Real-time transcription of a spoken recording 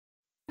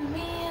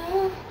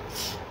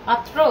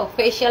মাত্র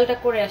ফেশিয়ালটা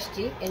করে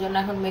আসছি, এজন্য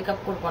এখন মেকআপ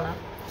করব না।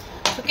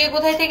 তো কে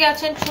কোথায় থেকে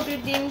আছেন,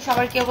 ছুটির দিন,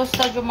 সবার কি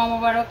অবস্থা, জুম্মা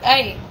মোবারক।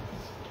 এই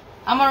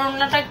আমার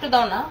ওড়নাটা একটু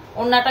দাও না,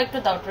 ওড়নাটা একটু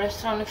দাও,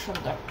 ড্রেসটা অনেক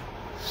সুন্দর।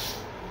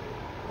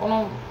 কোনো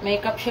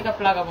মেকআপ শেকআপ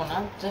লাগাবো না,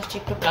 জাস্ট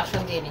একটু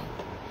ব্লাশন দিয়ে নিই।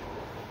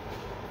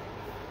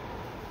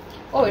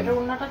 ও এটার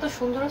ওড়নাটা তো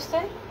সুন্দর আছে,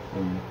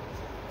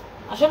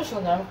 আসলে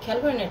সুন্দর, আমি খেয়াল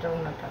করিনি এটার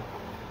ওড়নাটা,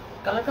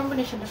 কালার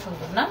কম্বিনেশনটা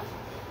সুন্দর না?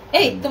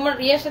 এই তোমার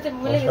রিয়ার সাথে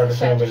মিলে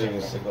গেছে,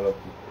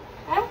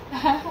 হ্যাঁ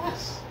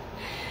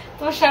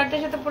তোমার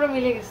শার্টের সাথে পুরো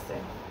মিলে গেছে,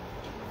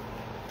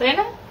 তাই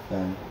না?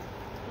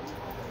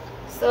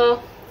 সো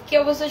কি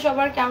অবস্থা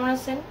সবার, কেমন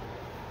আছেন?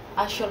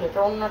 আসলে এটা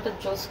ওড়নাটা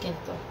জোস,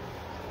 কিন্তু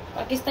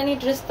পাকিস্তানি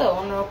ড্রেস তো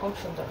অন্যরকম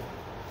সুন্দর।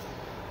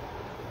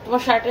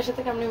 তোমার শার্টের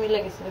সাথে কেমন মিলে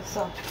গেছে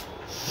দেখছো?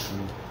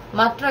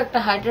 মাত্র একটা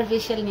হাইড্রা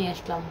ফেশিয়াল নিয়ে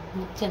আসলাম,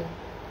 বুঝছেন?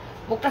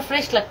 মুখটা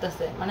ফ্রেশ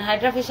লাগতেছে, মানে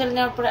হাইড্রা ফেশিয়াল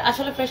নেওয়ার পরে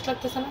আসলে ফ্রেশ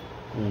লাগতেছে না?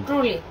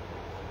 ট্রুলি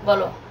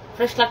বলো,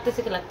 ফ্রেশ লাগতেছে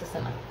কি লাগতেছে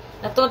না?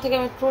 না তোর থেকে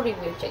আমি ট্রু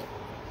রিভিউ চাই।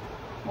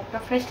 মুখটা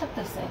ফ্রেশ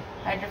লাগতেছে,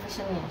 হাইড্রা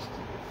ফেশিয়াল নিয়ে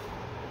আসছি।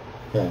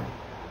 হ্যাঁ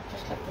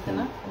ফ্রেশ লাগতেছে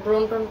না?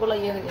 ব্রন টোন গুলো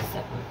ইয়ে হয়ে গেছে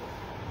এখন।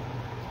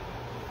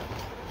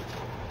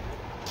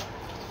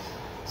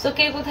 সো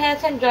কে কোথায়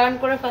আছেন জয়েন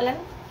করে ফেলেন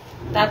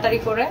তাড়াতাড়ি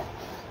করে।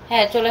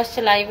 হ্যাঁ চলে আসছে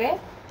লাইভে।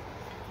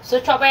 সো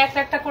সবাই একটা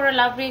একটা করে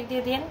লাভ রিক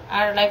দিয়ে দিন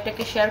আর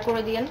লাইভটাকে শেয়ার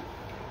করে দিন।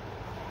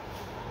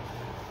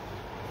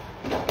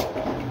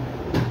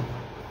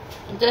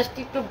 জাস্ট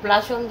একটু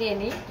ব্লাশ অন দিয়ে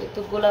নি, যেহেতু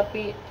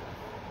গোলাপি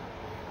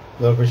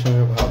গোলাপির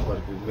সঙ্গে ভাব আর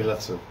কি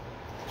মিলাচ্ছে।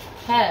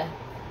 হ্যাঁ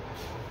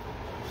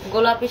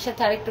গোলাপির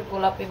সাথে আরেকটু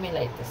গোলাপি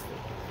মিলাইতেছি।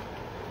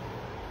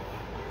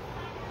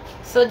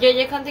 সো যে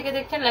যেখান থেকে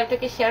দেখছেন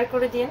লাইভটাকে শেয়ার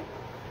করে দিন।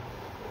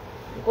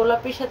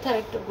 গোলাপির সাথে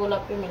আরেকটু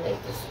গোলাপি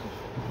মিলাইতেছি।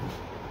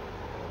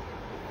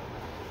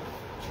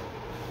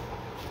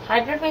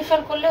 হাইড্রা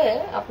ফেশিয়াল করলে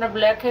আপনার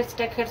ব্ল্যাক হেডস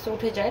স্ট্যাক হেডস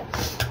উঠে যায়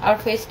আর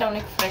ফেসটা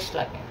অনেক ফ্রেশ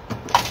লাগে।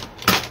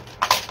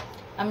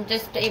 আমি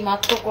জাস্ট এই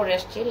মাত্র করে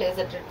আসছি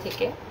লেজারের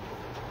থেকে।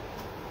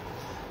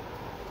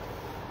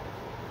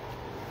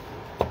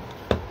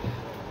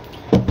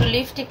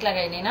 লিপস্টিক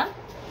লাগাইনি না?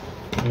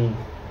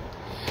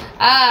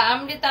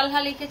 আমরি তালহা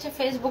লিখেছে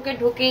ফেসবুকে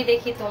ঢুকেই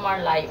দেখি তোমার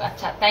লাইভ।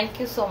 আচ্ছা thank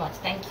you so much,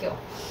 thank you.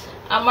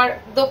 আমার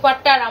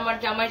দোপাট্টা আর আমার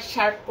জামার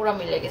শার্ট পুরো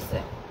মিলে গেছে।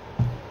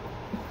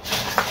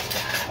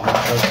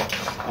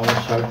 আমার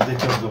শার্ট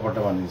দেখে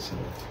দোপাট্টা বানিয়েছিল।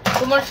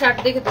 তোমার শার্ট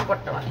দেখে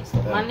দোপাট্টা বানিয়েছে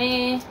মানে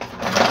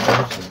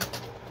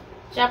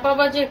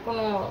চাপাবাজের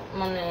কোনো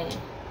মানে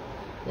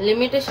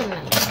লিমিটেশন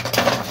নাই।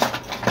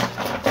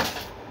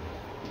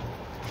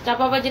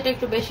 চাপাবাজিটা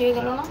একটু বেশি হয়ে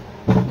গেল না?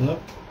 না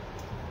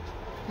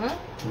হুম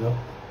না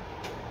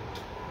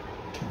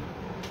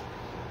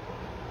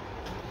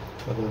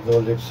তো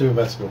লিপস্টিক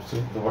ম্যাচ করছি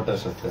দোপাট্টার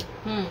সাথে।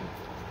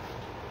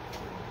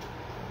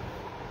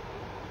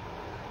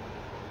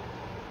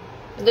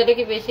 এটা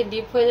কি বেশি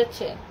ডিপ হয়ে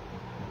যাচ্ছে?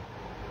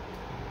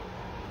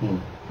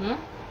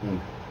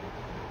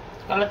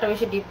 কালারটা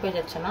বেশি ডিপ হয়ে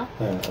যাচ্ছে না?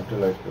 হ্যাঁ একটু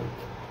লাইট করুন।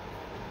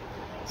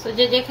 সো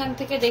যে যেখান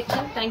থেকে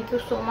দেখছেন থ্যাংক ইউ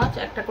সো মাচ,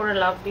 একটা করে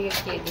লাভ দিয়ে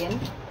দিন।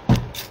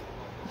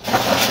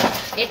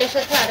 এটার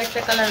সাথে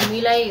আরেকটা কালার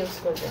মিলাই ইউজ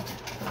করব,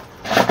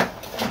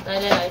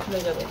 তাহলে লাইট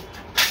হয়ে যাবে।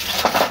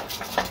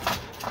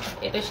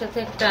 এটার সাথে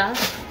একটা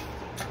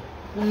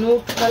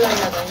নুট কালার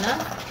লাগাই না?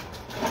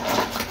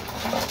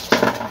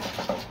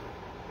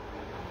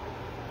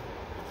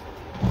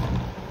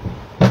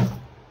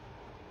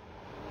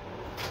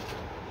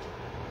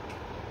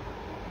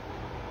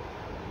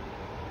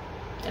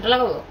 এটা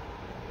লাগাবো?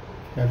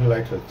 একটা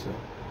লাইট হচ্ছে।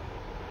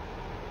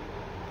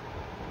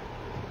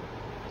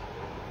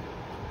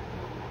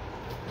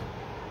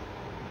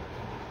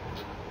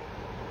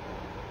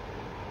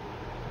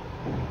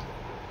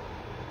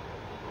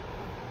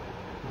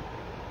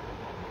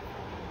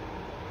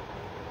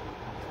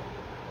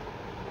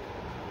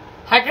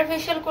 হাইড্রা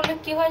ফেশিয়াল করলে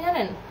কি হয়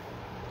জানেন,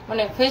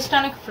 মানে ফেসটা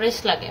অনেক ফ্রেশ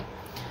লাগে,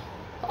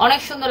 অনেক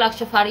সুন্দর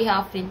লাগছে। Fariha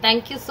Afrin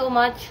thank you so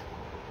much.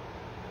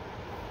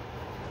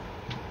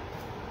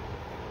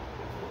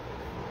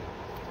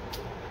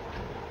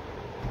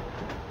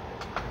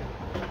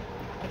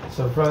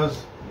 Surprise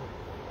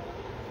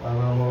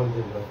আমার মোবাইল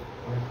দিল।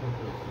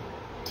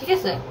 ঠিক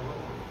আছে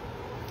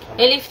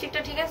এই লিপস্টিকটা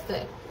ঠিক আছে?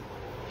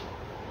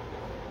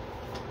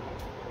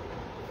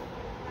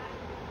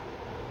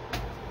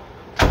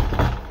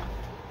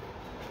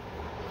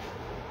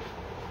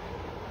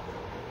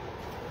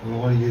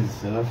 মোবাইল ইজ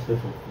এনাফ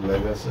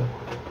লাইভ আছে।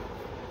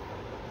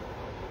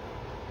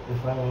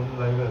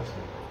 লাইভ আছে।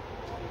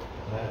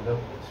 হ্যাঁ এটা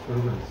শুরু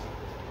করেছি।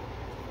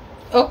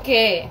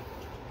 ওকে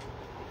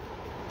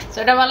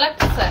সেটা ভালো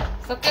লাগতেছে।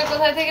 সো কে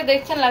কোথায় থেকে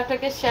দেখছেন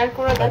লাইভটাকে শেয়ার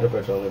করে দেন।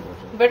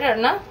 বেটার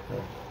না?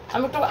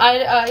 আমি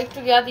একটু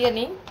ইয়া দিয়ে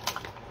নিই।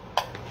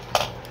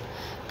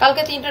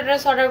 কালকে 3টা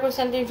ড্রেস অর্ডার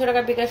করছেন, 300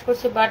 টাকা বিকাশ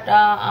করছি, বাট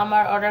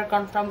আমার অর্ডার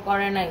কনফার্ম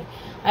করে নাই।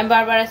 আমি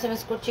বারবার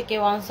এসএমএস করছি,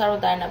 কেউ আনসারও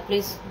দেয় না।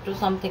 Please do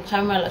something.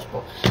 শামিমাল আসবো।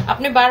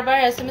 আপনি বারবার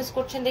এসএমএস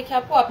করছেন দেখে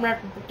আপু আপনার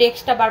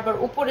টেক্সটটা বারবার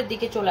উপরের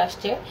দিকে চলে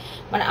আসছে,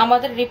 মানে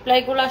আমাদের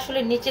রিপ্লাইগুলো আসলে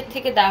নিচের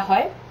থেকে দেওয়া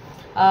হয়।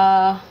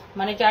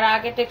 মানে যারা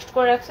আগে টেক্সট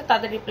করে রাখছে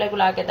তাদের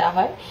রিপ্লাইগুলো আগে দেওয়া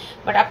হয়,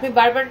 বাট আপনি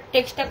বারবার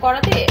টেক্সটটা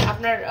করাতে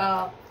আপনার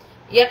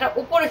ইয়াটা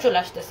উপরে চলে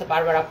আসতেছে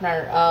বারবার আপনার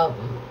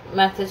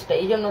মেসেজটা,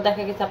 এই জন্য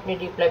দেখা গেছে আপনি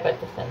রিপ্লাই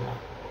পাইতেছেন না।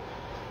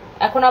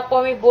 এখন আপু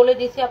আমি বলে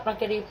দিছি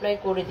আপনাকে রিপ্লাই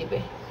করে দিবে।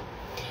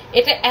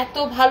 এটা এত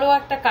ভালো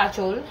একটা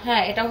কাজল,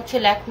 হ্যাঁ এটা হচ্ছে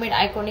ল্যাকমির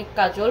আইকনিক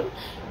কাজল,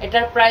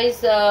 এটার প্রাইস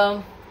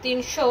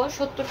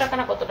 370 টাকা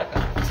না কত টাকা?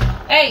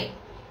 এই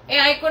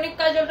আইকনিক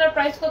কাজলটার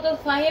প্রাইস কত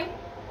ফাহিম?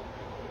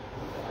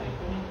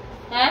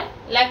 হ্যাঁ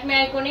ল্যাকমি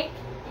আইকনিক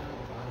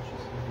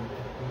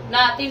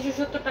না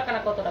 370 টাকা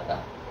না কত টাকা?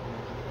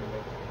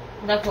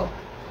 দেখো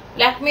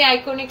ল্যাকমি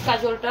আইকনিক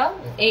কাজলটা,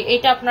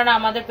 এইটা আপনারা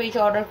আমাদের পেজে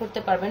অর্ডার করতে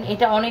পারবেন।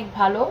 এটা অনেক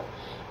ভালো,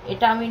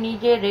 এটা আমি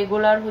নিজে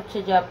রেগুলার হচ্ছে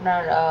যে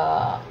আপনার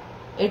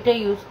এটা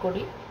ইউজ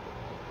করি।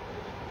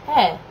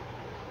 হ্যাঁ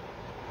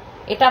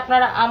এটা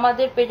আপনারা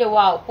আমাদের পেজে,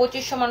 ওয়াও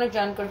 2500 মানুষ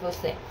জয়েন করে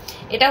ফেলছে।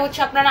 এটা হচ্ছে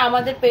আপনারা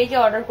আমাদের পেজে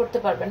অর্ডার করতে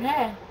পারবেন।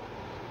 হ্যাঁ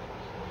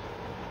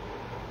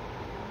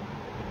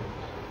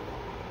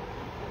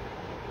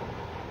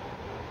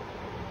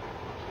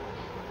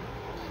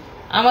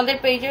আমাদের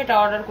পেজে এটা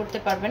অর্ডার করতে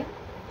পারবেন,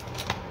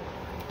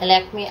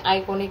 ল্যাকমি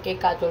আইকনিক এই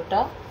কাজলটা।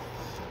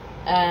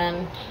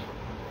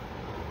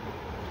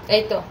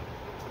 এই তো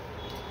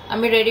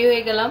আমি রেডি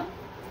হয়ে গেলাম।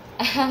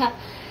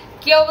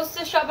 কি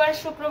অবস্থা সবার?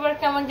 শুক্রবার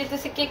কেমন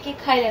যেতেছে? কে কি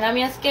খাইলেন?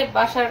 আমি আজকে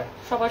বাসার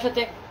সবার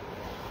সাথে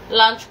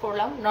লাঞ্চ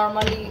করলাম।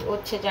 নর্মালি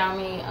হচ্ছে যে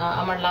আমি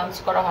আমার লাঞ্চ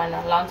করা হয় না,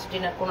 লাঞ্চ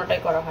ডিনার কোনোটাই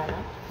করা হয় না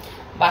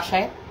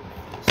বাসায়।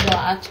 সো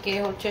আজকে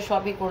হচ্ছে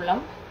সবই করলাম,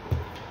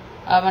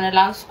 মানে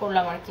লাঞ্চ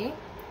করলাম আর কি।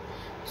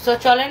 সো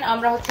চলেন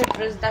আমরা হচ্ছে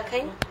ড্রেস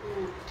দেখাই।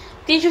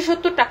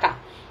 370 টাকা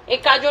এই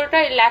কাজলটা,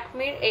 এই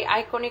ল্যাকমির এই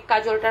আইকনিক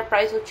কাজলটার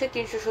প্রাইস হচ্ছে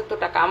 370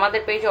 টাকা।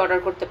 আমাদের পেজে অর্ডার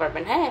করতে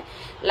পারবেন। হ্যাঁ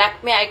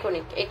ল্যাকমি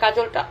আইকনিক এই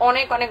কাজলটা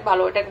অনেক অনেক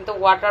ভালো। এটা কিন্তু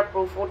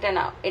ওয়াটারপ্রুফ, ওঠে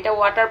না, এটা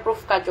ওয়াটারপ্রুফ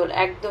কাজল,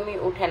 একদমই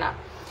ওঠে না।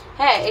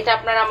 হ্যাঁ এটা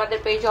আপনারা আমাদের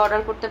পেজে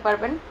অর্ডার করতে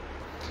পারবেন।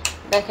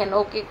 দেখেন ও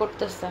কি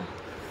করতেছে,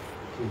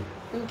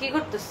 তুমি কি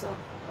করতেছো?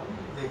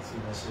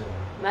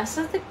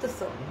 মেসেজ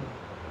দেখতেছো?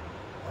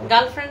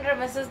 গার্লফ্রেন্ডের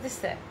মেসেজ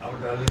দিছে?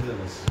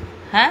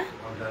 হ্যাঁ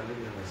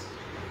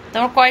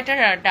তোমার কয়টা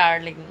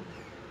ডার্লিং?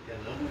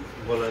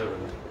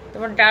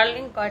 তোমার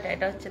ডার্লিং কয়টা,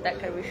 এটা হচ্ছে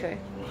দেখার বিষয়।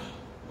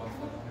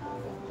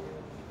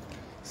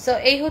 সো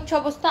এই হচ্ছে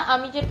অবস্থা।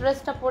 আমি যে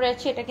ড্রেসটা পরে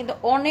আছি এটা কিন্তু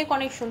অনেক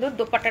অনেক সুন্দর,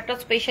 দোপাট্টাটা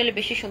স্পেশালি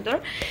বেশি সুন্দর।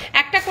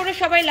 একটা করে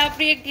সবাই লাভ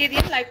রিয়েক্ট দিয়ে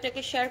দিন,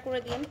 লাইভটাকে শেয়ার করে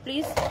দিন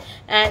প্লিজ।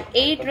 অ্যান্ড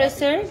এই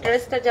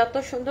ড্রেসটা যত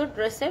সুন্দর,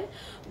 ড্রেসের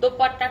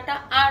দোপাট্টাটা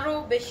আরো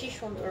বেশি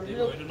সুন্দর।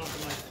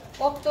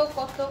 কত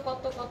কত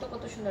কত কত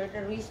কত সুন্দর, এটা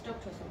রিস্টক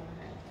হচ্ছে মনে হয়।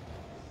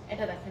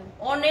 এটা দেখেন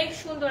অনেক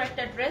সুন্দর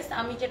একটা ড্রেস,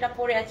 আমি যেটা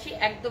পরে আছি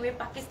একদমই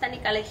পাকিস্তানি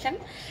কালেকশন।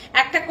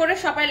 একটা করে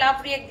সবাই লাভ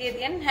রিয়েক্ট দিয়ে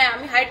দিন। হ্যাঁ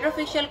আমি হাইড্রা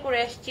ফেশিয়াল করে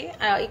আসছি,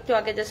 একটু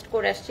আগে জাস্ট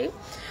করে আসছি।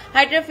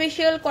 হাইড্রা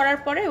ফেশিয়াল করার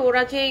পরে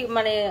ওরা যে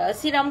মানে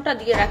সিরামটা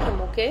দিয়ে রাখে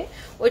মুখে,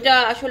 ওইটা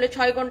আসলে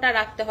 6 ঘন্টা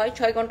রাখতে হয়।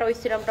 6 ঘন্টা ওই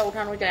সিরামটা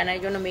উঠানো যায় না,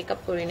 এই জন্য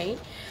মেকআপ করে নেই,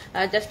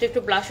 জাস্ট একটু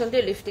ব্লাশন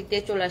দিয়ে লিপস্টিক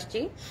দিয়ে চলে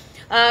আসছি।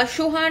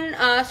 সুহান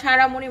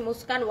সারামণি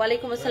মুস্কান,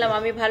 ওয়ালাইকুম আসসালাম,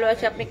 আমি ভালো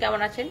আছি, আপনি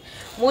কেমন আছেন?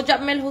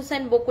 মুজাম্মেল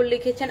হোসেন বকুল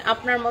লিখেছেন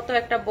আপনার মতো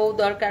একটা বউ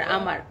দরকার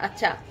আমার।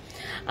 আচ্ছা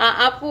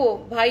আপু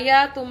ভাইয়া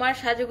তোমার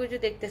সাজুগুজু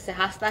দেখতেছে,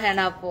 হাসনা হ্যাঁ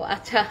না আপু?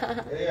 আচ্ছা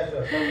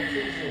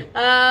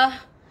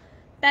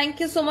thank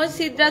you so much.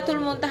 Sidratul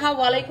মুনতাহা,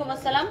 ওয়ালাইকুম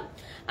আসসালাম।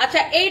 আচ্ছা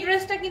এই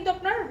ড্রেসটা কিন্তু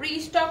আপনার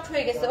রিস্টকড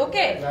হয়ে গেছে।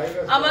 ওকে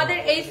আমাদের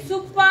এই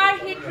সুপার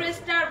হিট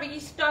ড্রেসটা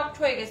রিস্টকড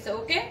হয়ে গেছে।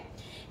 ওকে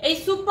এই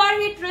সুপার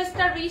হিট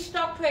ড্রেসটা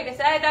রিস্টকড হয়ে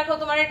গেছে। এই দেখো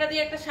তোমার এটা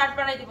দিয়ে একটা শার্ট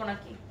বানাই দিব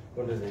নাকি?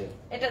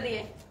 এটা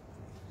দিয়ে,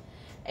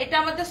 এটা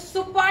আমাদের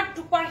সুপার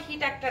ডুপার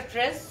হিট একটা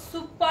ড্রেস,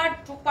 সুপার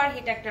ডুপার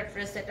হিট একটা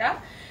ড্রেস, এটা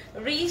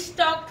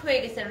রিস্টকড হয়ে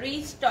গেছে,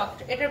 রিস্টকড।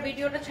 এটার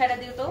ভিডিওটা ছেড়ে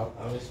দিও তো।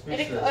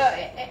 এটা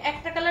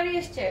একটা কালারই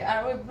আসছে, আর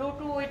ওই ব্লু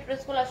টু ওই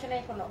ড্রেসগুলো আসে না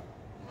এখনো।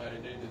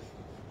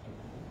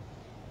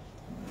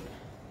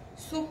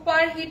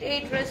 সুপার হিট এই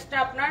ড্রেসটা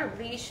আপনার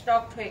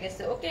রিস্টকড হয়ে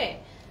গেছে। ওকে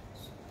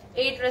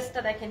এই ড্রেসটা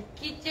দেখেন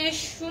কি যে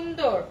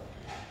সুন্দর,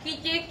 কি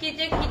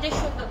যে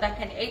সুন্দর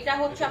দেখেন। এইটা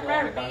হচ্ছে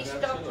আপনার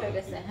রিস্টকড হয়ে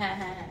গেছে। হ্যাঁ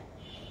হ্যাঁ হ্যাঁ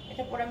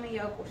এটা পরে আমি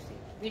ইয়া করছি,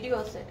 ভিডিও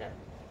আছে এটা।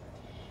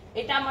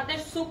 এটা আমাদের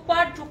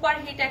সুপার ডুপার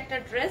হিট একটা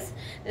ড্রেস,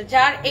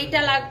 যার এইটা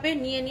লাগবে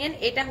নিয়ে নিন।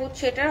 এটা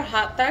হচ্ছে এটার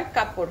হাতার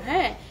কাপড়।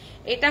 হ্যাঁ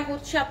এটা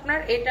হচ্ছে আপনার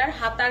এটার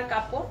হাতার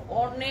কাপড়,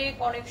 অনেক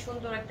অনেক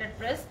সুন্দর একটা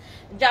ড্রেস,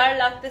 যার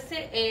লাগতেছে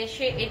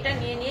সে এটা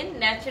নিয়ে নিন।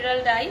 ন্যাচারাল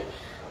ডাই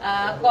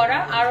করা,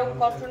 আরো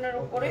কটনের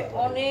উপরে,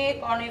 অনেক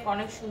অনেক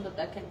অনেক সুন্দর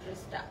দেখেন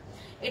ড্রেসটা।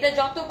 এটা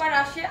যতবার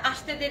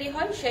আসতে দেরি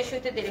হয়, শেষ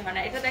হইতে দেরি হয়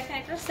না। এটা দেখেন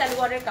এটা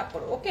সালোয়ারের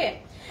কাপড়। ওকে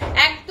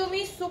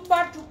একদমই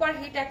সুপার ডুপার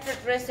হিট একটা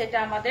ড্রেস এটা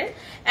আমাদের।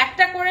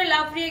 একটা করে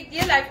লাভ রিয়েক্ট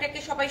দিয়ে লাইভটাকে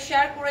সবাই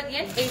শেয়ার করে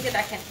দিয়ে। এই যে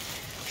দেখেন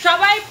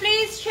সবাই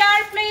please share,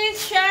 please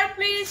share,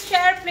 please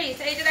share, please.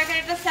 এই যে দেখেন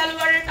এটা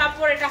সালোয়ারের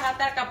কাপড়, এটা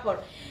হাতার কাপড়।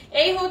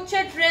 এই হচ্ছে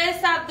dress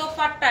R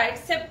dupatta.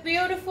 It's a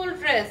beautiful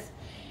dress,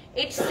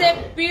 it's a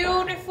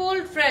beautiful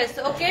dress.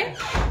 ওকে,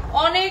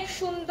 অনেক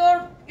সুন্দর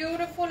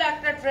বিউটিফুল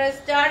একটা ড্রেস।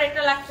 যার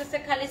এটা লাগতেছে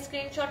খালি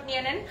স্ক্রিনশট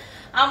নিয়ে নেন।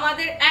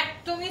 আমাদের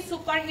একদমই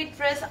সুপার হিট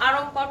ড্রেস,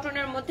 আরং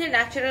কটনের মধ্যে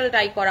ন্যাচারাল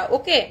ডাই করা।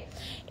 ওকে,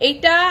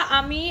 এইটা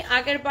আমি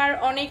আগের বার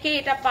অনেকেই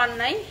এটা পান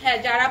নাই, হ্যাঁ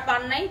যারা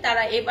পান নাই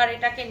তারা এবার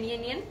এটাকে নিয়ে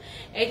নিন।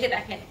 এই যে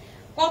দেখেন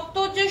কত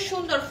যে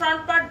সুন্দর,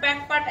 ফ্রন্ট পার্ট ব্যাক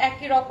পার্ট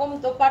একই রকম,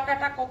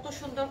 দোপাট্টাটা কত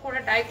সুন্দর করে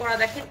ডাই করা।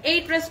 দেখেন এই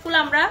ড্রেসগুলো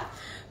আমরা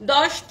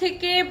 10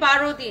 থেকে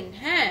 12 দিন,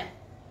 হ্যাঁ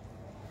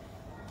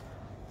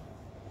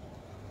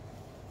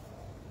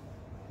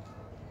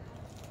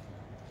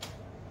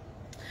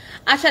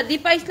আচ্ছা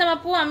দীপা ইসলাম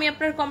আপু, আমি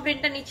আপনার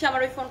কমপ্লেনটা নিচ্ছি,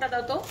 আমার ওই ফোনটা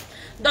দাও তো।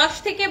 10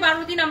 থেকে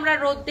 12 দিন আমরা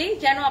রোদ দিই,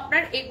 যেন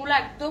আপনার এগুলা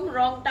একদম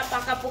রংটা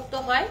পাকাপোক্ত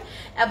হয়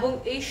এবং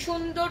এই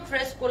সুন্দর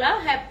ড্রেসগুলা,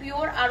 হ্যাঁ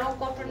পিওর আরং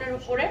কটনের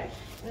উপরে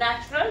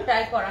ন্যাচারাল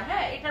ডাই করা।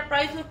 হ্যাঁ এটার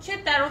প্রাইস হচ্ছে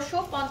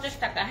 1350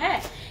 টাকা। হ্যাঁ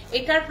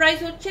এটার প্রাইস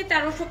হচ্ছে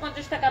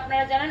 1350 টাকা।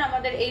 আপনারা জানেন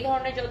আমাদের এই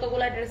ধরনের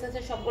যতগুলা ড্রেস আছে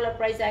সবগুলোর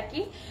প্রাইস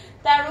একই,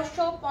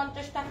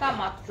 1350 টাকা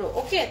মাত্র।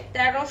 ওকে,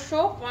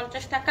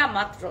 1350 টাকা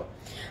মাত্র।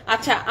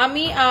 আচ্ছা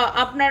আমি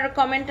আপনার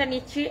কমেন্টটা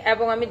নিচ্ছি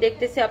এবং আমি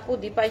দেখতেছি আপু,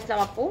 দীপা ইসলাম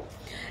আপু,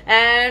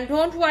 এন্ড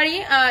ডোন্ট ওয়ারি,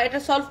 এটা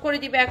সলভ করে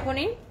দিবে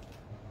এখনই।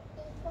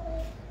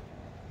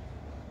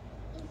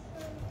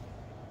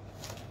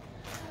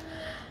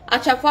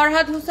 আচ্ছা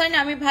ফরহাদ হুসাইন,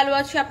 আমি ভালো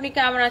আছি, আপনি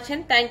কেমন আছেন?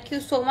 Thank you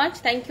so much,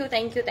 thank you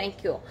thank you thank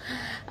you.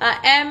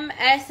 M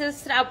S S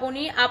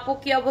Shrabani আপু,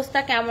 কি অবস্থা,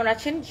 কেমন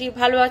আছেন? জি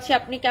ভালো আছি,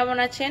 আপনি কেমন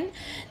আছেন?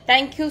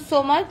 থ্যাংক ইউ সো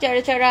মাচ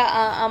যারা যারা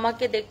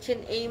আমাকে দেখছেন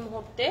এই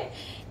মুহূর্তে।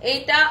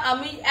 এইটা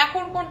আমি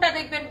এখন কোনটা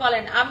দেখবেন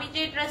বলেন? আমি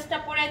যে ড্রেসটা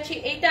পরে আছি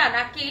এইটা,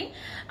 নাকি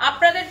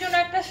আপনাদের জন্য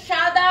একটা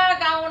সাদা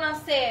গাউন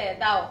আছে?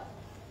 দাও,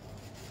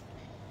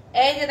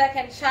 এই যে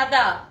দেখেন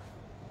সাদা,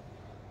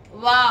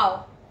 ওয়াও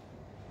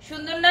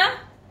সুন্দর না?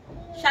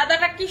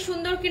 সাদাটা কি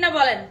সুন্দর কিনা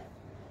বলেন?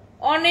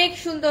 অনেক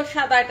সুন্দর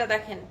সাদা, এটা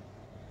দেখেন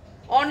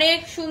অনেক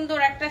সুন্দর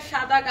একটা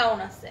সাদা গাউন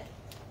আছে,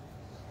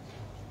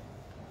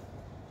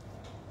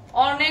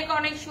 অনেক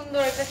অনেক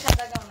সুন্দর একটা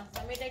সাদা গাউন আছে।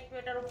 আমি এটা একটু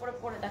এটার উপরে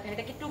পরে দেখেন,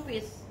 এটা কি টু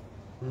পিস?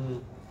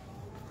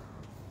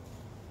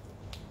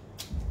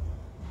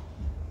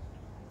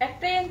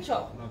 একটাই আনছো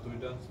না?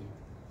 দুইটা আনছি।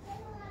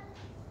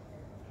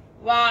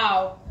 Wow,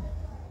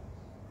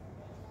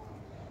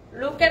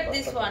 look at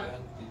this one,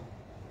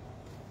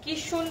 কি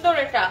সুন্দর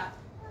এটা।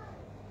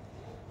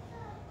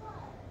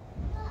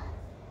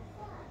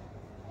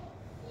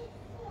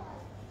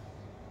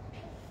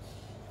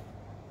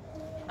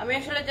 আমি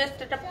আসলে জাস্ট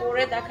এটা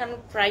পরে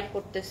দেখানোর ট্রাই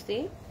করতেছি,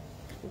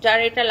 যার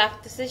এটা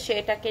লাগতেছে সে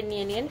এটাকে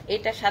নিয়ে নিন।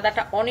 এটা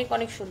সাদাটা অনেক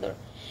অনেক সুন্দর,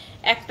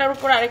 একটার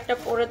উপর আরেকটা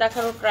পরে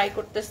দেখানোর ট্রাই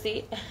করতেছি।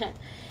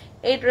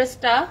 এই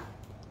ড্রেসটা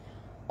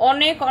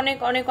অনেক অনেক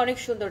অনেক অনেক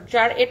সুন্দর।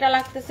 যার এটা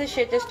লাগতেছে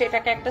সে জাস্ট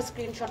এটাকে একটা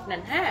স্ক্রিনশট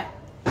নেন। হ্যাঁ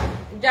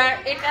যার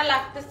এটা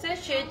লাগতেছে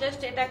সে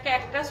জাস্ট এটাকে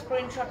একটা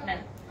স্ক্রিনশট নেন।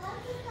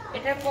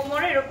 এটার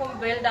কোমরে এরকম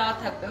বেল দেওয়া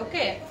থাকবে।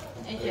 ওকে,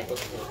 এই যে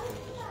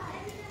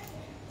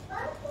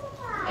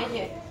এই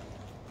যে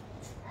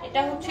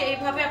এটা হচ্ছে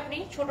এইভাবে আপনি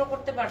ছোট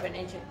করতে পারবেন।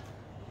 এই যে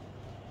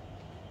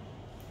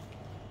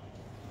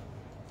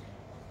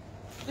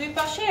দুই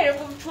পাশে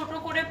এরকম ছোট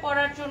করে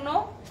পরার জন্য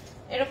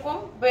এরকম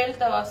বেল্ট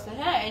দেওয়া আছে।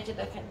 হ্যাঁ এই যে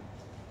দেখেন,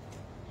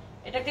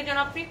 এটাকে যেন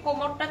আপনি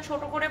কোমরটা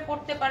ছোট করে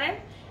পরতে পারেন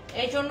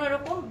এই জন্য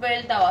এরকম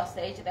বেল্ট দেওয়া আছে।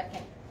 এই যে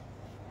দেখেন,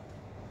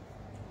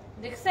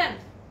 দেখছেন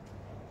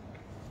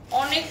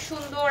অনেক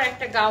সুন্দর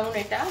একটা গাউন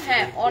এটা।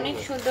 হ্যাঁ অনেক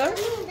সুন্দর,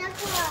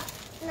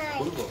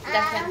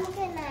 দেখেন।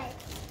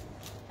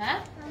 হ্যাঁ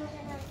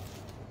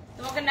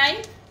তোমাকে নাই,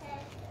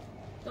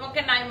 তোমাকে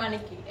নাই মানে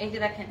কি? এই যে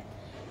দেখেন,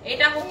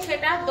 এটা হচ্ছে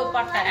এটা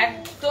দোপাট্টা,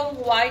 একদম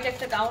হোয়াইট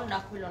একটা গাউন। না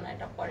খুলো না,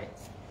 এটা পরে,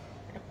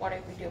 এটা পরে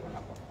ভিডিও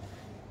বানাবো।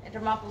 এটা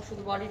মাপো,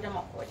 শুধু বডিটা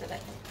মাপো। এটা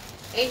দেখেন,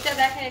 এইটা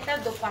দেখেন, এটা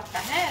দোপাট্টা।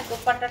 হ্যাঁ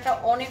দোপাট্টাটা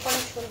অনেক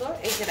অনেক সুন্দর।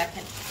 এই যে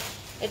দেখেন,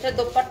 এটা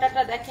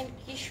দোপাট্টাটা দেখেন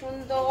কি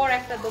সুন্দর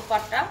একটা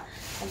দোপাট্টা।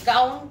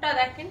 গাউনটা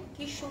দেখেন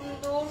কি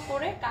সুন্দর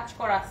করে কাজ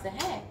করা আছে।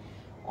 হ্যাঁ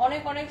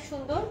অনেক অনেক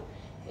সুন্দর।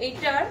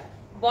 এইটার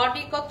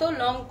বডি কত,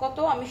 লং কত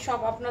আমি সব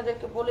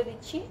আপনাদেরকে বলে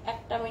দিচ্ছি,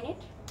 একটা মিনিট।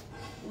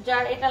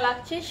 যার এটা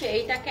লাগছে সে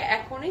এইটাকে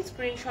এখনই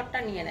স্ক্রিনশটটা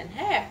নিয়ে নেন।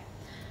 হ্যাঁ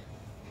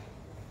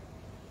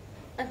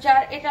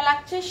যার এটা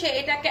লাগছে সে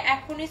এটাকে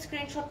এখনই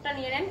স্ক্রিনশটটা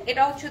নিয়ে নেন।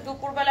 এটা হচ্ছে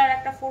দুপুরবেলার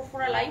একটা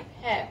ফুরফুরা লাইভ।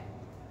 হ্যাঁ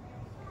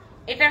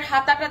এটার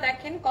হাতাটা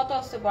দেখেন কত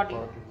আছে, বডি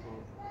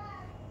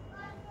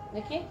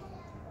দেখি।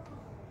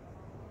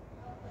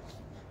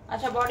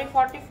 আচ্ছা বডি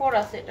 44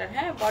 আছে এটার।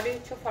 হ্যাঁ বডি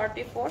হচ্ছে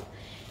 44।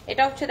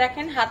 এটা হচ্ছে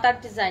দেখেন হাতার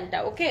ডিজাইনটা।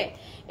 ওকে,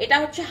 এটা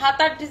হচ্ছে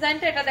হাতার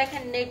ডিজাইনটা। এটা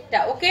দেখেন নেকটা।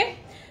 ওকে,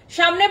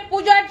 সামনে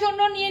পূজার জন্য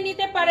নিয়ে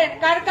নিতে পারেন।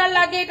 কার কার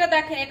লাগে এটা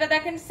দেখেন, এটা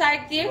দেখেন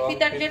সাইড দিয়ে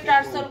ফিতার যে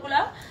টার্সেল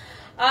গুলা।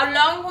 আর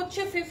লং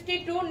হচ্ছে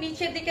 52।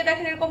 নিচের দিকে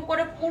দেখেন এরকম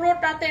করে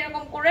পুরোটাতে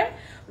এরকম করে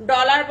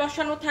ডলার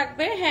বসানো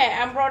থাকবে। হ্যাঁ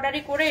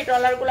এমব্রয়ডারি করে এই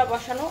ডলার গুলা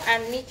বসানো। আর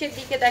নিচের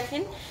দিকে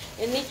দেখেন,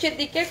 নিচের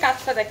দিকের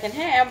কাজটা দেখেন।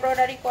 হ্যাঁ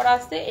এমব্রয়ডারি করা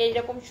আছে,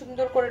 এইরকম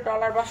সুন্দর করে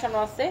ডলার বসানো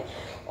আছে।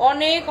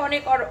 অনেক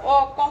অনেক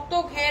কত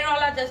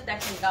ঘেরওয়ালা, জাস্ট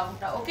দেখেন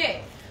গাউনটা। ওকে,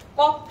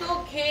 কত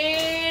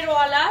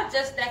ঘেরওয়ালা,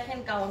 জাস্ট দেখেন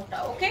গাউনটা।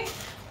 ওকে,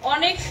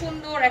 অনেক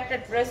সুন্দর একটা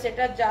ড্রেস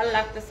এটা। যার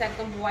লাগতেছে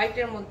একদম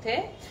হোয়াইটের মধ্যে,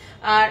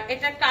 আর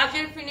এটা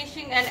কাজের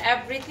ফিনিশিং এন্ড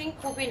এভরিথিং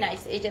খুবই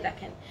নাইস। এই যে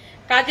দেখেন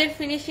কাজের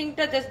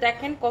ফিনিশিংটা জাস্ট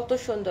দেখেন কত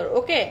সুন্দর।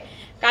 ওকে,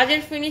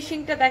 কাজের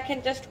ফিনিশিংটা দেখেন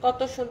জাস্ট কত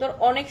সুন্দর,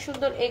 অনেক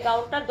সুন্দর। এই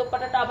গাউনটার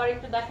দোপাট্টাটা আবার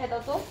একটু দেখাই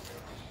দাও তো।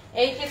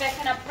 এই যে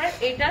দেখেন আপনার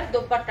এইটার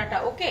দোপাট্টাটা।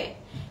 ওকে,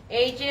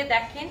 এই যে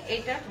দেখেন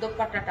এইটার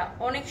দোপাট্টাটা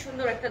অনেক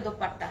সুন্দর একটা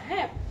দোপাট্টা।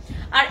 হ্যাঁ,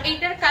 আর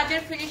এইটার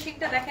কাজের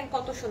ফিনিশিংটা দেখেন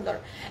কত সুন্দর।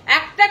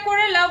 একটা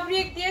করে লাভ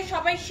রিয়েক্ট দিয়ে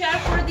সবাই শেয়ার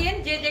করে দিন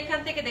যে যেখান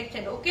থেকে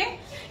দেখছেন। ওকে,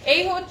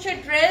 এই হচ্ছে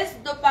ড্রেস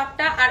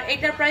দোপাট্টা। আর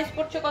এটার প্রাইস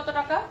পড়ছে কত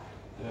টাকা?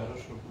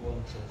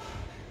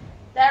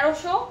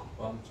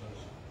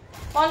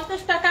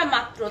 1350 টাকা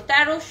মাত্র।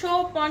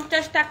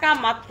 1350 টাকা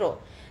মাত্র।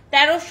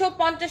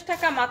 1350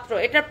 টাকা মাত্র।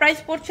 এটার প্রাইস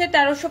পড়ছে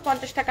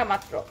 1350 টাকা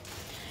মাত্র।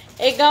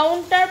 এই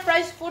গাউনটার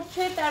প্রাইস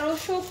পড়ছে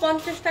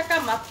 1350 টাকা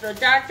মাত্র।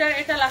 যার যার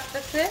এটা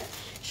লাগতেছে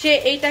সে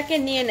এইটাকে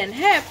নিয়ে নেন।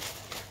 হ্যাঁ,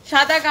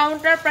 সাদা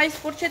গাউনটার প্রাইস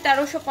পড়ছে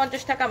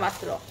 1350 টাকা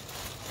মাত্র।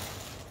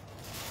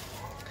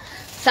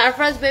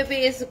 সারফরাজ বেবি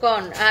ইজ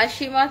গন।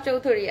 সীমা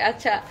চৌধুরী,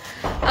 আচ্ছা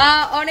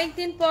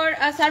অনেকদিন পর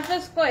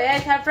সারফরাজ কই?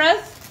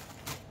 সারফরাজ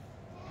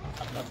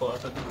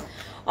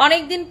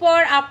অনেকদিন পর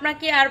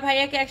আপনাকে আর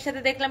ভাইয়াকে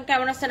একসাথে দেখলাম।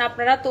 কেমন আছেন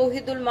আপনারা?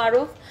 তৌহিদুল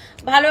মারুফ,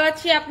 ভালো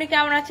আছি, আপনি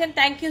কেমন আছেন?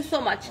 Thank you so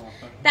much,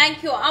 thank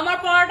you. আমার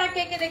পড়াটা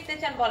কে কে দেখতে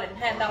চান বলেন?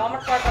 হ্যাঁ দাও,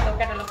 আমার পড়াটা দাও,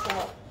 ক্যাটালগ সহ।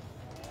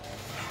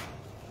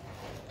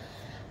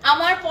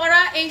 আমার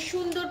পরা এই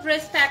সুন্দর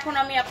ড্রেসটা এখন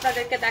আমি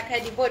আপনাদেরকে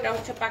দেখাই দিব। এটা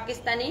হচ্ছে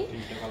পাকিস্তানি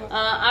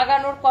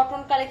আগানোর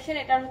কটন কালেকশন।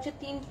 এটা হচ্ছে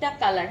তিনটা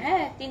কালার।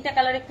 হ্যাঁ, তিনটা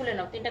কালারে খুলে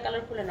নাও, তিনটা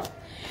কালার খুলে নাও।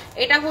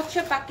 এটা হচ্ছে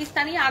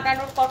পাকিস্তানি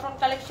আগানোর কটন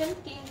কালেকশন,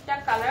 তিনটা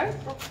কালার।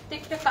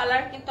 প্রত্যেকটা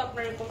কালার কিন্তু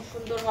আপনার এরকম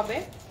সুন্দর হবে,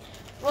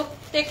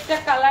 প্রত্যেকটা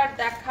কালার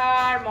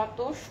দেখার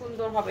মতো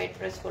সুন্দর হবে এই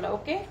ড্রেসগুলো।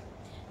 ওকে,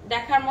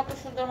 দেখার মতো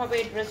সুন্দর হবে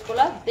এই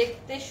ড্রেসগুলো,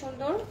 দেখতে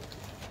সুন্দর,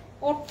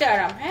 পরতে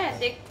আরাম। হ্যাঁ,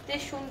 দেখতে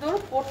সুন্দর,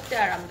 পরতে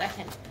আরাম।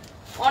 দেখেন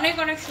অনেক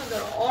অনেক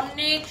সুন্দর,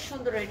 অনেক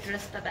সুন্দর এই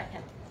ড্রেসটা।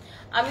 দেখেন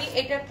আমি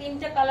এটা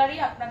তিনটা কালারই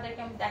আপনাদেরকে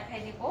আমি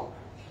দেখাই দিব।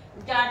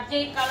 যার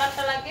যেই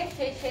কালারটা লাগে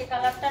সেই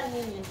কালারটা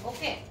নিয়ে নিন।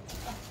 ওকে,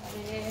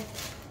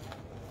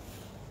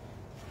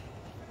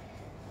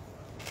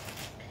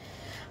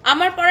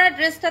 আমার পরা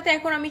ড্রেসটাতে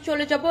এখন আমি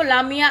চলে যাব।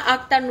 লামিয়া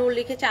আক্তার নূর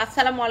লিখেছে,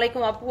 আসসালামু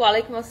আলাইকুম আপু।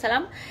 ওয়ালাইকুম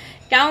আসসালাম,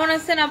 কেমন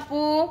আছেন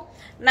আপু?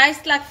 নাইস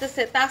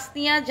লাগতেছে।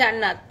 তাসনিয়া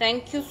জান্নাত,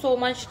 thank you so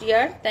much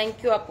dear, thank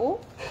you আপু।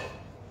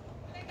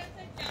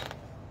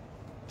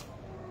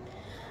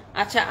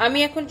 আচ্ছা, আমি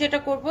এখন যেটা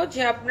করব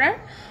যে আপনার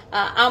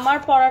আমার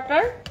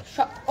পরাটার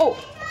ও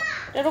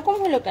এরকম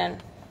হলো কেন?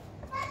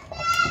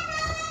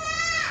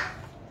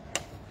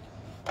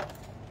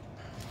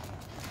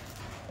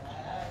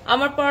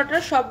 আমার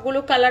পরাটার সবগুলো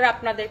কালার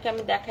আপনাদেরকে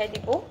আমি দেখাই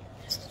দিব।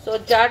 তো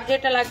যার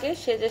যেটা লাগে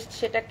সে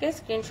সেটাকে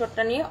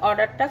স্ক্রিনশটটা নিয়ে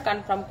অর্ডারটা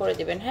কনফার্ম করে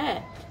দিবেন। হ্যাঁ,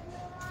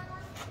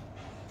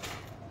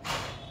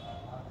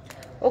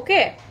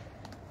 ওকে।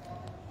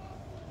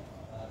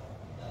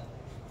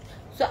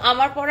 তো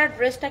আমার পরা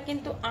ড্রেসটা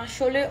কিন্তু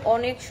আসলে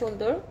অনেক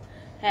সুন্দর।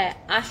 হ্যাঁ,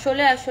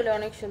 আসলে আসলে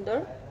অনেক সুন্দর।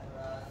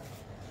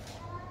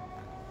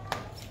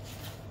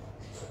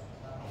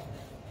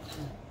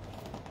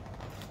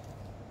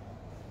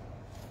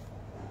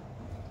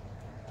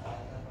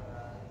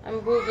 আমি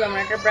বুঝলাম না,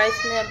 এটা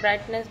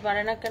ব্রাইটনেস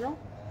বাড়ে না কেন?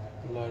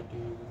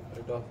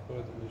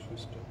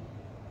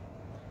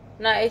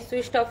 না, এই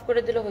সুইচটা অফ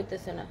করে দিলে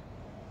হইতেছে না।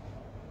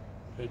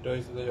 এটা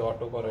হইছে যে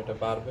অটো করে, এটা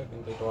বাড়বে,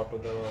 কিন্তু এটা অটো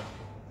দেওয়া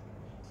আছে,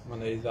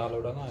 মানে এই যে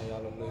আলোটা না, এই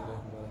আলোর লই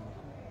যায়।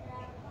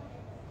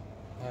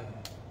 হ্যাঁ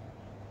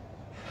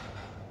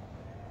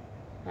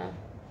হ্যাঁ।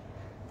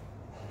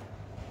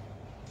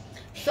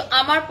 তো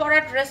আমার পরা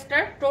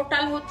ড্রেসটার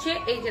টোটাল হচ্ছে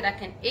এই যে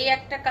দেখেন, এই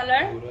একটা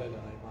কালার,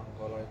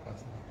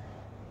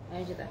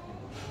 এই যে দেখেন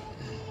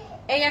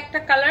এই একটা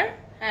কালার।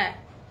 হ্যাঁ,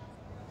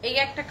 এই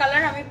একটা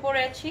কালার আমি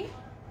পরেছি,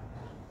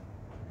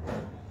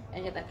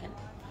 এই যে দেখেন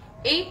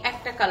এই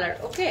একটা কালার।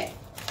 ওকে,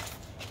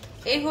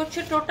 এই হচ্ছে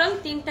টোটাল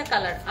তিনটা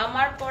কালার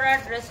আমার পরা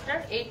ড্রেসটার,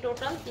 এই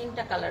টোটাল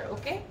তিনটা কালার।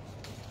 ওকে,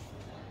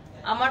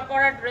 আমার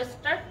পরা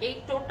ড্রেসটার এই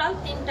টোটাল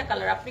তিনটা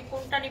কালার। আপনি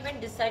কোনটা নেবেন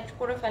ডিসাইড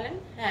করে ফেলেন।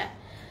 হ্যাঁ,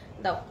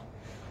 দাও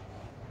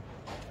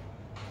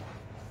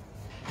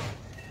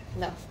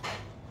দাও।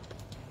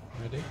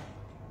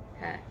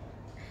 হ্যাঁ,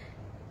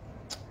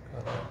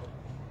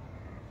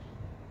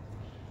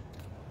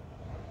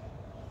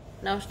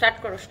 নাও স্টার্ট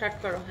করো, স্টার্ট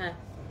করো। হ্যাঁ,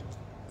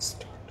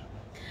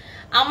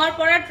 আমার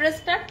পরা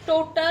ড্রেসটা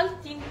টোটাল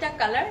তিনটা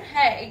কালার।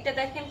 হ্যাঁ, এটা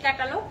দেখেন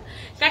ক্যাটালগ,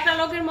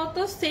 ক্যাটালগের মতো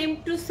সেম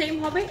টু সেম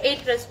হবে এই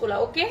ড্রেসগুলো।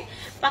 ওকে,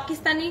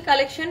 পাকিস্তানি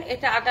কালেকশন,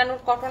 এটা আগানোর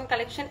কটন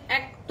কালেকশন,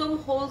 একদম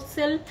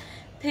হোলসেল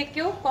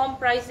থেকেও কম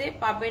প্রাইসে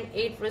পাবেন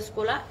এই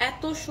ড্রেসগুলো।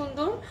 এত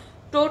সুন্দর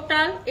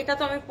টোটাল। এটা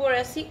তো আমি পরে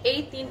আছি এই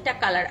তিনটা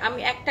কালার, আমি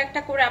একটা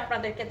একটা করে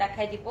আপনাদেরকে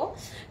দেখাই দিব।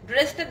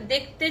 ড্রেসটা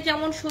দেখতে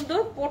যেমন সুন্দর,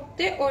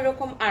 পরতে ওই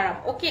রকম আরাম।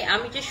 ওকে,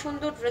 আমি যে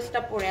সুন্দর ড্রেসটা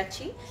পরে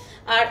আছি,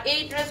 আর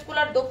এই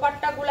ড্রেসগুলোর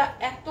দোপাট্টাগুলা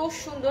এত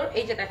সুন্দর।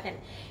 এই যে দেখেন,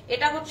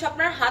 এটা হচ্ছে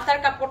আপনার হাতার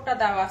কাপড়টা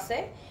দেওয়া আছে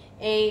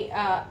এই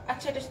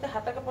আচ্ছা, এটার সাথে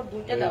হাতার কাপড়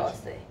দুইটা দেওয়া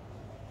আছে,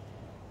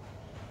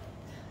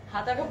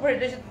 হাতার কাপড়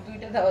এটার সাথে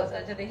দুইটা দেওয়া আছে।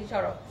 আচ্ছা দেখি,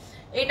 সরো।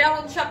 এটা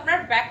হচ্ছে আপনার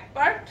ব্যাক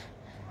পার্ট,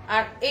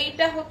 আর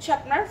এইটা হচ্ছে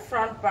আপনার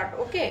ফ্রন্ট পার্ট।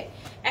 ওকে,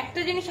 একটা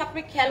জিনিস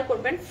আপনি খেয়াল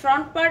করবেন,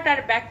 ফ্রন্ট পার্ট আর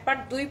ব্যাক পার্ট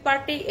দুই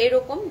পার্টেই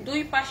এইরকম,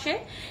 দুই পাশে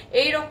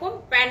এইরকম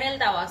প্যানেল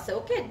দেওয়া আছে।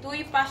 ওকে, দুই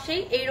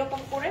পাশেই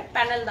এইরকম করে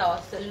প্যানেল দেওয়া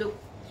আছে। লুক,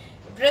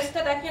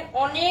 ড্রেসটা দেখেন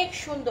অনেক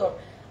সুন্দর।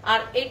 আর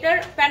এটার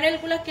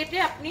প্যানেলগুলো কেটে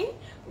আপনি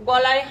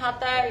গলায়,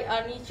 হাতায়,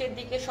 নিচের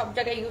দিকে সব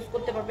জায়গায় ইউজ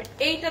করতে পারবেন।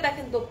 এইটা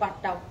দেখেন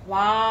দোপাট্টা,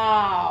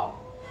 ওয়াও,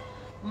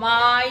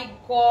 মাই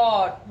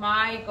গড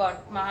মাই গড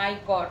মাই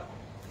গড।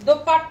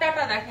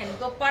 দোপাট্টাটা দেখেন,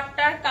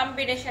 দোপাট্টার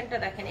কম্বিনেশনটা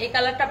দেখেন, এই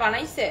কালারটা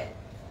বানাইছে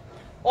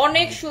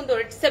অনেক সুন্দর।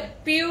 It's a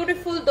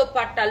beautiful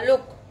dupatta.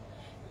 Look,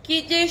 কি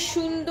যে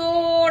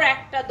সুন্দর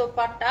একটা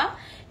দোপাট্টা।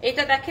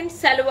 এটা দেখেন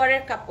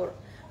সালোয়ারের কাপড়।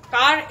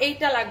 কার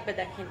এইটা লাগবে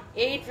দেখেন,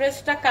 এই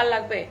ড্রেসটা কার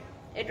লাগবে,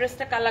 এই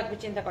ড্রেসটা কার লাগবে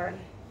চিন্তা করেন,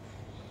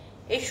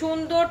 এই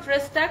সুন্দর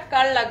ড্রেসটা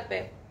কার লাগবে,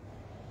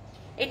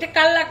 এটা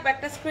কার লাগবে,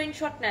 একটা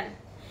স্ক্রিনশট নেন।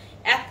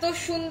 এত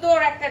সুন্দর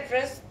একটা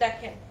ড্রেস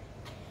দেখেন,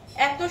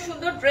 এত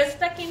সুন্দর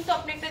ড্রেসটা। কিন্তু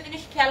আপনি একটা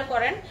জিনিস খেয়াল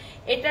করেন,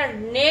 এটার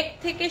নেক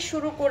থেকে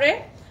শুরু করে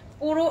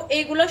পুরো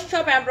এইগুলো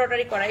সব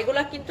এমব্রয়ডারি করা,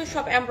 এগুলা কিন্তু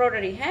সব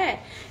এমব্রয়ডারি। হ্যাঁ,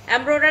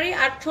 এমব্রয়ডারি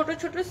আর ছোট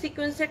ছোট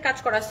সিকোয়েন্সের কাজ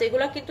করা আছে,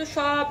 এগুলা কিন্তু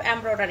সব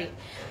এমব্রয়ডারি।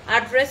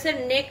 আর ড্রেসের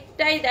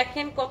নেকটাই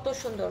দেখেন কত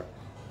সুন্দর,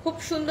 খুব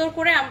সুন্দর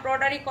করে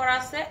এমব্রয়ডারি করা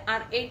আছে।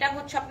 আর এইটা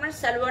হচ্ছে আপনার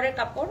সালোয়ারের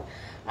কাপড়।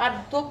 আর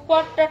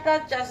দোপাট্টাটা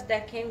জাস্ট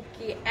দেখেন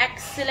কি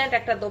এক্সেলেন্ট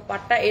একটা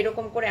দোপাট্টা,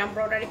 এরকম করে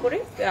এমব্রয়ডারি করে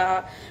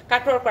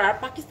কাটওয়ার্ক করা। আর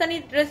পাকিস্তানি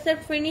ড্রেসের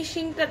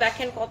ফিনিশিংটা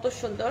দেখেন কত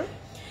সুন্দর,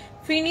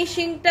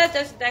 ফিনিশিংটা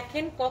জাস্ট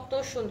দেখেন কত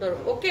সুন্দর।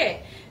 ওকে,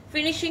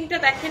 ফিনিশিংটা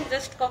দেখেন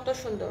জাস্ট কত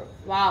সুন্দর,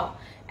 ওয়াও,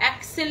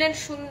 এক্সেলেন্ট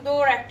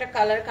সুন্দর একটা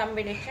কালার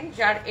কম্বিনেশন।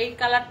 যার এই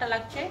কালারটা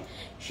লাগছে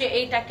সে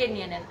এইটাকে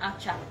নিয়ে নেন।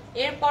 আচ্ছা,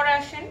 এরপরে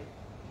আসেন,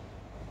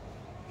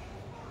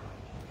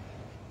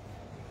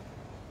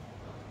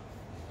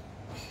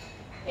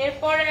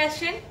 এরপরে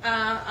আসেন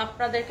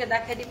আপনাদেরকে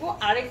দেখাই দিব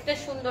আরেকটা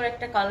সুন্দর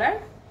একটা কালার,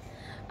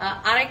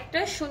 আরেকটা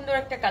সুন্দর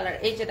একটা কালার।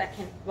 এই যে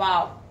দেখেন,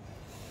 ওয়াও,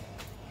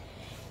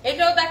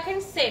 এটাও দেখেন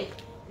সেম,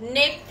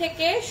 নেক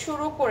থেকে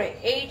শুরু করে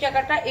এই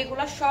জায়গাটা,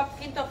 এগুলা সব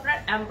কিন্তু আপনার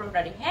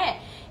এমব্রয়ডারি। হ্যাঁ,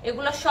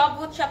 এগুলা সব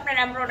হচ্ছে আপনার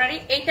এমব্রয়ডারি।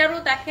 এইটারও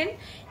দেখেন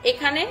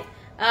এখানে,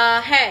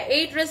 হ্যাঁ,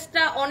 এই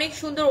ড্রেসটা অনেক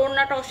সুন্দর,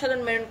 ওড়নাটা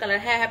অসাধারণ মেরুন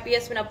কালার। হ্যাঁ, হ্যাপি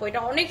ইয়াসমিন আপু,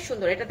 এটা অনেক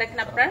সুন্দর। এটা দেখেন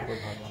আপনার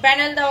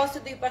প্যানেল দেওয়া আছে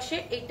দুই পাশে,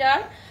 এটা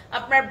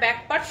আপনার ব্যাক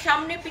পার্ট,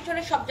 সামনে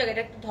পিছনে সব জায়গায়।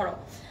 এটা একটু ধরো,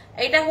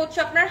 এটা হচ্ছে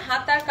আপনার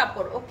হাতার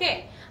কাপড়। ওকে,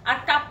 আর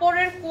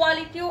কাপড়ের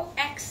কোয়ালিটিও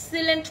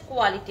এক্সিলেন্ট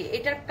কোয়ালিটি।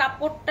 এটার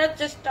কাপড়টা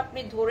জাস্ট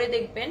আপনি ধরে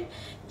দেখবেন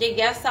যে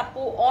গ্যাস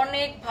আপু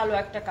অনেক ভালো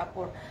একটা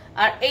কাপড়।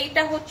 আর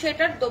এইটা হচ্ছে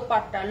এটার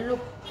dupatta.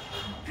 Look,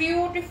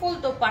 beautiful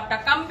dupatta.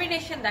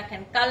 Combination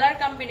দেখেন, কালার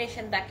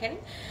কম্বিনেশন দেখেন,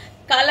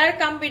 কালার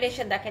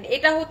কম্বিনেশন দেখেন।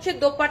 এটা হচ্ছে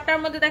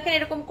দোপাট্টার মধ্যে দেখেন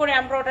এরকম করে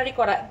এমব্রয়ডারি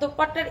করা,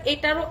 দোপাট্টার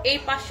এটারও এই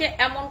পাশে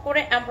এমন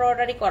করে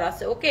এমব্রয়ডারি করা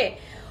আছে। ওকে,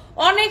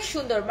 অনেক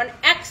সুন্দর, মানে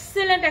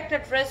এক্সেলেন্ট একটা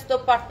ড্রেস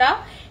দোপাট্টা।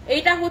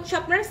 এইটা হচ্ছে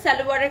আপনার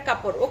সালোয়ারের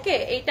কাপড়। ওকে,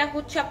 এইটা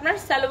হচ্ছে আপনার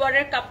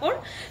সালোয়ারের কাপড়।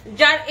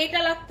 যার এটা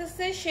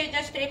লাগতেছে সে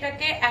জাস্ট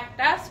এটাকে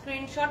একটা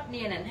স্ক্রিনশট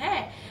নিয়ে নেন।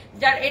 হ্যাঁ,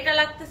 যার এটা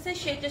লাগতেছে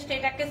সে জাস্ট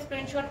এটাকে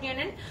স্ক্রিনশট নিয়ে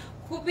নেন।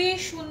 খুবই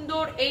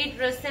সুন্দর এই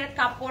ড্রেসের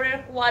কাপড়ের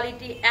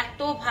কোয়ালিটি,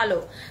 এত ভালো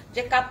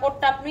যে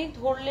কাপড়টা আপনি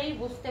ধরলেই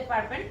বুঝতে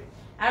পারবেন।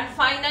 আর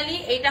ফাইনালি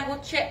এটা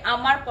হচ্ছে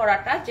আমার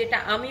পরাটা, যেটা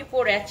আমি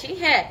পরে আছি।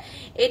 হ্যাঁ,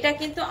 এটা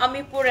কিন্তু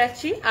আমি পরে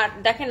আছি। আর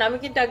দেখেন আমি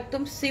কিন্তু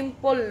একদম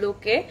সিম্পল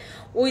লুকে,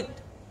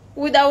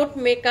 উইদাউট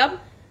মেকআপ।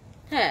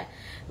 হ্যাঁ,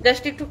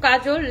 জাস্ট একটু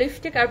কাজল,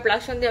 লিপস্টিক আর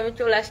ব্লাশন দিয়ে আমি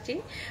চলে আসছি।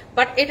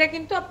 বাট এটা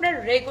কিন্তু আপনার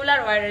রেগুলার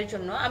ওয়ারের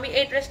জন্য। আমি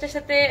এই ড্রেসটার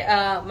সাথে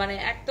মানে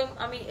একদম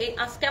আমি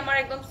আজকে আমার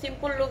একদম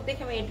সিম্পল লুক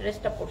দেখে আমি এই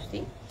ড্রেসটা পরছি।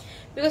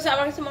 বিকজ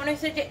আমার কাছে মনে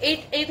হয়েছে যে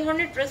এই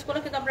ধরনের ড্রেসগুলো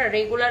কিন্তু আমরা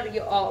রেগুলার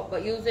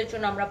ইউজের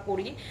জন্য আমরা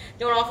পরি,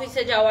 যেমন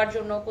অফিসে যাওয়ার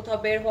জন্য, কোথাও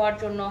বের হওয়ার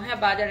জন্য, হ্যাঁ,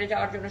 বাজারে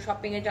যাওয়ার জন্য,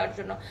 শপিং এ যাওয়ার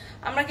জন্য।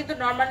 আমরা কিন্তু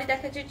নর্মালি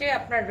দেখেছি যে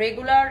আপনার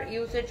রেগুলার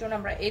ইউজের জন্য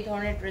আমরা এই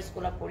ধরনের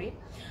ড্রেসগুলো পরি।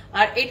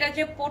 আর এটা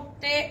যে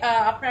পরতে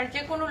আপনার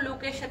যে কোনো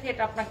লুকের সাথে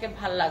এটা আপনাকে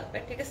ভাল লাগবে।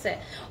 ঠিক আছে,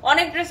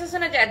 অনেক ড্রেস আছে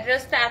না যে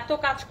ড্রেসটা এত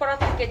কাজ করা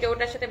থাকে যে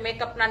ওটার সাথে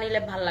মেকআপ না নিলে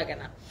ভাল লাগে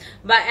না,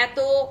 বা এত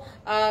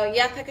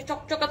ইয়া থাকে,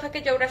 চকচকা থাকে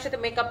যে ওটার সাথে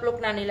মেকআপ লুক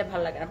না নিলে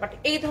ভাল লাগে না। বাট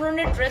এই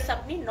ধরনের ড্রেস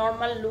আপনি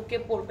নর্মাল লুকে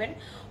পরবেন,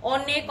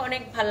 অনেক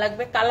অনেক ভাল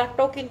লাগবে।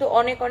 কালারটাও কিন্তু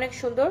অনেক অনেক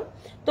সুন্দর।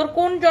 তোর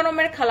কোন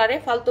জন্মের খালারে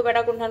ফালতু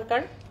বেড়া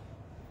গুনহানকার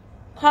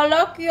খালা,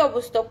 কি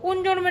অবস্থা, কোন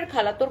জন্মের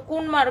খালা, তোর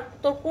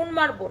কোন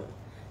মার বোন,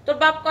 তোর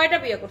বাপ কয়টা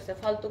বিয়ে করছে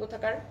ফালতু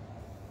কোথাকার।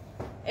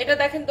 এটা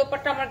দেখেন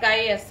দোপাট্টা আমার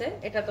গায়ে আছে,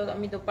 এটা তো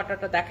আমি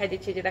দোপাট্টাটা দেখাই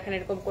দিচ্ছি, যে দেখেন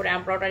এরকম করে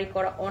এমব্রয়ডারি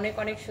করা, অনেক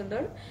অনেক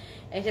সুন্দর।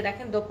 এই যে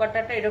দেখেন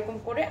দোপাট্টাটা এরকম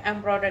করে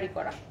এমব্রয়ডারি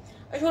করা।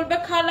 বলবে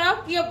খালা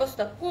কি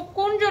অবস্থা,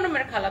 কোন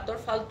জন্মের খালা তোর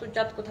ফালতু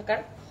জাত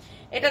কোথাকার।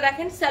 এটা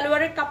দেখেন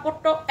সালোয়ারের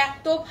কাপড়টা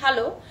এত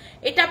ভালো,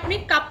 এটা আপনি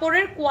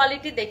কাপড়ের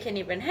কোয়ালিটি দেখে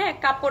নেবেন। হ্যাঁ,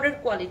 কাপড়ের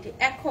কোয়ালিটি।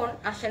 এখন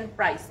আসেন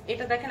প্রাইস।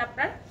 এটা দেখেন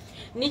আপনার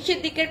নিচের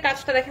দিকের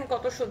কাজটা দেখেন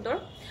কত সুন্দর,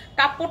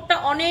 কাপড়টা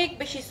অনেক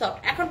বেশি সফট।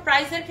 এখন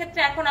প্রাইসের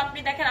ক্ষেত্রে এখন আপনি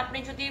দেখেন, আপনি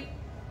যদি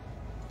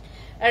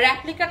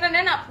রেপ্লিকাটা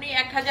নেন আপনি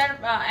 1000,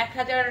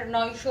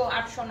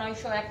 800,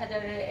 900,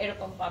 1000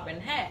 এরকম পাবেন।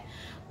 হ্যাঁ,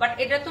 বাট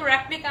এটা তো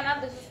রেপ্লিকা না,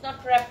 দিস ইজ নট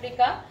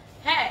রেপ্লিকা।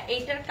 হ্যাঁ,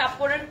 এইটার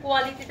কাপড়ের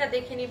কোয়ালিটিটা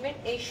দেখে নেবেন।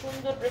 এই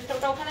সুন্দর ড্রেসটা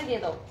ওটা ওখানে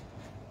দিয়ে দাও,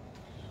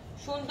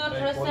 সুন্দর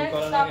ড্রেসের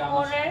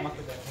কাপড়ের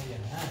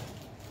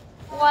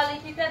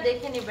কোয়ালিটিটা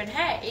দেখে নেবেন।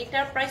 হ্যাঁ,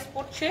 এইটার প্রাইস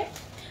পড়ছে,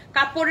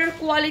 কাপড়ের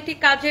কোয়ালিটি,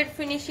 কাজের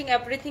ফিনিশিং,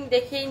 এভরিথিং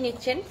দেখেই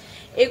নিচ্ছেন।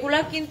 এগুলা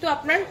কিন্তু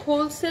আপনার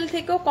হোলসেল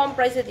থেকেও কম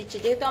প্রাইসে দিচ্ছে,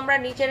 যেহেতু আমরা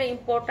নিজেরা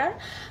ইম্পোর্টার,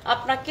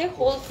 আপনাকে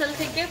হোলসেল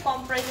থেকে কম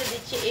প্রাইসে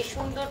দিচ্ছে। এই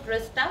সুন্দর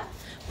ড্রেসটা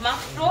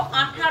মাত্র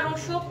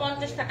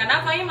 1850 টাকা। না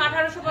ভাই,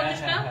 1850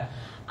 টাকা,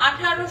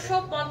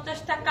 1850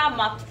 টাকা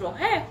মাত্র।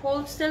 হ্যাঁ,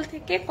 হোলসেল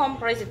থেকে কম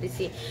প্রাইসে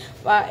দিছি।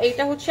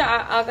 এইটা হচ্ছে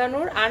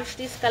আগানোর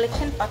আনস্টিচ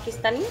কালেকশন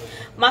পাকিস্তানি,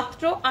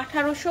 মাত্র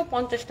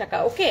 1850 টাকা।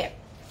 ওকে,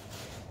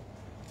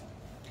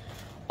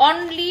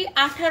 অনলি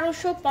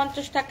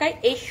 1850 টাকায়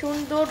এই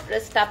সুন্দর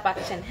ড্রেসটা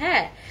পাচ্ছেন।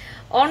 হ্যাঁ,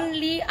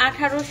 অনলি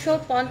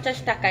 1850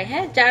 টাকায়।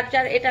 হ্যাঁ, যার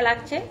যার এটা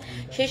লাগছে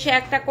শেষে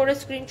একটা করে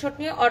স্ক্রিনশট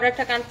নিয়ে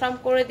অর্ডারটা কনফার্ম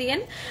করে দিয়েন।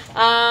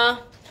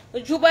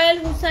 জুবাইল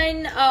হুসাইন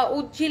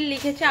উজ্জিল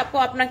লিখেছে, আপু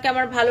আপনাকে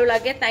আমার ভালো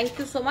লাগে, thank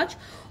you so much.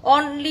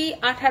 Only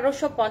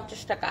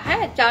 1850 টাকা।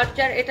 হ্যাঁ, যার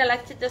যার এটা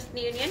লাগছে জাস্ট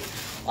নিয়ে নিন।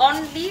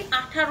 অনলি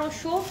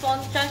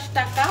 1850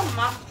 টাকা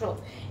মাত্র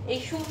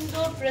এই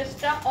সুন্দর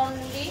ড্রেসটা,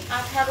 অনলি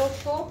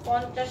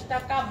 1850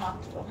 টাকা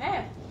মাত্র।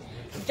 হ্যাঁ,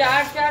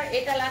 যার যার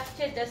এটা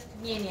লাগছে জাস্ট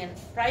নিয়ে নিন।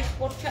 প্রাইস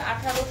পড়ছে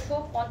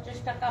 1850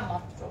 টাকা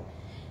মাত্র।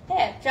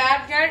 হ্যাঁ, যার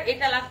যার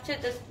এটা লাগছে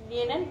জাস্ট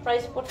নিয়ে নেন,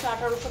 প্রাইস পড়ছে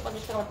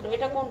 1850 টাকা মাত্র।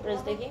 এটা কোন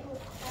ড্রেস দেখি?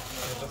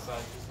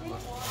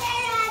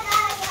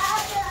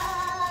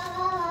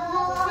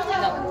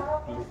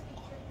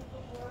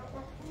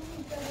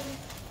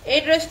 এই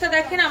ড্রেসটা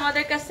দেখেন,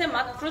 আমাদের কাছে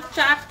মাত্র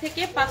 4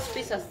 থেকে 5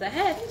 পিস আছে।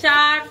 হ্যাঁ,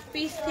 4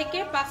 পিস থেকে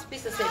 5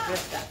 পিস আছে এই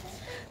ড্রেসটা,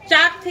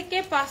 4 থেকে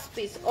 5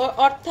 পিস,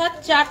 অর্থাৎ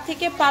 4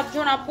 থেকে 5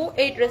 জন আপু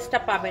এই ড্রেসটা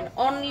পাবেন।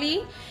 অনলি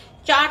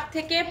 4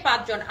 থেকে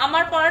 5 জন।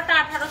 আমার পড়াটা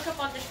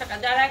 1850 টাকা।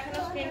 যারা এখনো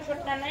স্ক্রিনশট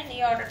না নেয়,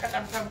 নিয়ে অর্ডারটা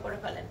কনফার্ম করে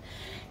ফেলেন।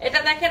 এটা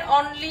দেখেন,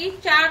 অনলি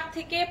 4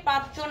 থেকে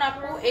 5 জন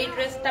আপু এই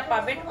ড্রেসটা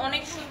পাবেন।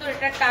 অনেক সুন্দর,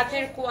 এটা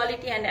কাজের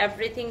কোয়ালিটি এন্ড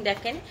এভরিথিং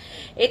দেখেন।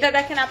 এটা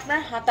দেখেন আপনার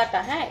হাতাটা।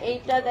 হ্যাঁ,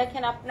 এইটা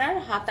দেখেন আপনার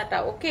হাতাটা।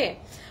 ওকে,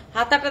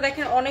 হাতাটা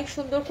দেখেন অনেক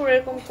সুন্দর করে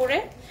এরকম করে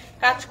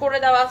কাজ করে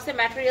দেওয়া আছে।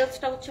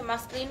 ম্যাটেরিয়ালসটা হচ্ছে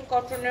মাসলিন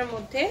কটনের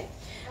মধ্যে।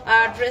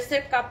 আর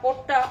ড্রেসের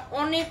কাপড়টা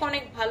অনেক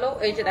অনেক ভালো।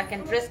 এই যে দেখেন,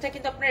 ড্রেসটা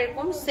কিন্তু আপনার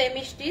এরকম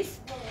সেমি স্টিচ।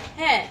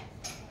 হ্যাঁ,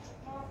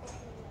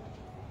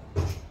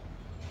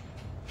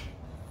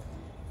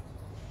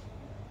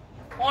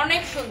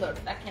 অনেক সুন্দর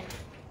দেখেন,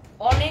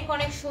 অনেক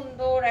অনেক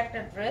সুন্দর একটা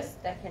ড্রেস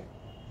দেখেন।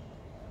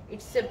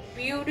 It's a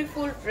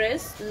beautiful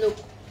dress. Look,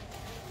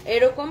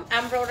 এরকম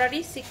এমব্রয়ডারি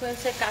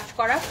সিকোয়েন্সের কাজ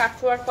করা,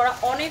 কাটওয়ার্ক করা,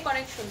 অনেক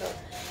অনেক সুন্দর।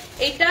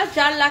 এটা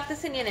যার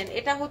লাগতেছে নিয়ে নেন।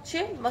 এটা হচ্ছে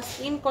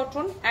মাসলিন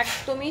কটন,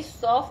 একদমই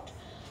সফট।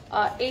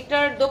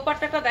 এইটার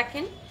দোপাট্টাটা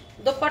দেখেন,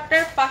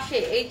 দোপাট্টার পাশে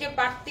এই যে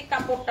বাড়তি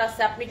কাপড়টা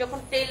আছে, আপনি যখন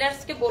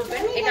টেইলার্সকে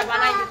বলবেন এটা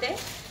বানাই দিতে,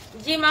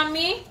 জি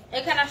মাম্মি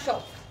এখানে আসো,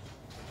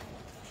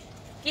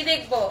 কি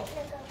দেখবো?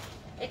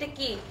 এটা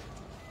কি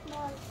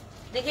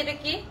দেখি, এটা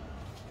কি,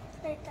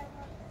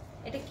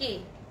 এটা কি,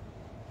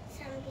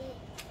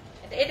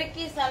 এটা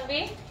কি সানবি?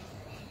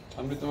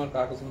 সানবি তোমার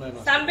কাগজ মনে হয় না।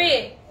 সানবি,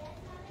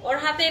 ওর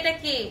হাতে এটা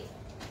কি?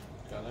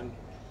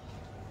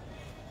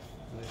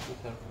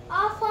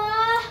 আফা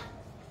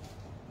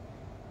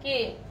কি?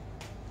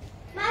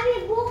 মামি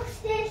বুক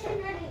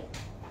স্টেশনারি।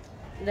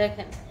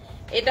 দেখেন,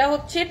 এটা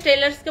হচ্ছে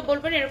টেইলার্সকে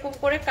বলবেন এরকম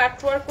করে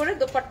কাটওয়ার্ক করে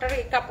দোপাট্টার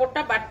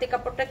কাপড়টা, বাড়তি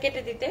কাপড়টা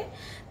কেটে দিতে,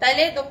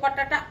 তাইলে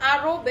দোপাট্টাটা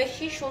আরো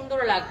বেশি সুন্দর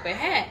লাগবে।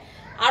 হ্যাঁ,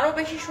 আরো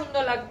বেশি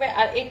সুন্দর লাগবে।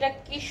 আর এটা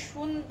কি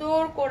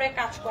সুন্দর করে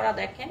কাজ করা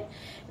দেখেন,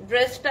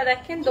 ড্রেসটা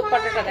দেখেন,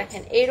 দোপাট্টাটা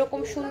দেখেন,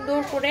 এইরকম সুন্দর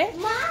করে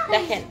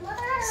দেখেন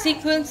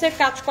সিকোয়েন্সের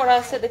কাজ করা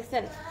আছে।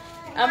 দেখছেন,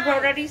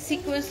 এমব্রয়ডারি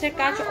সিকোয়েন্সের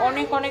কাজ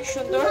অনেক অনেক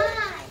সুন্দর।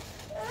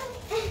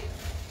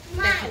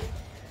 দেখেন,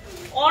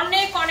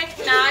 অনেক অনেক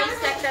নাইস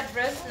একটা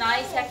ড্রেস,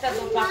 নাইস একটা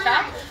দোপাট্টা।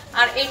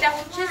 আর এটা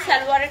হচ্ছে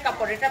সালোয়ারের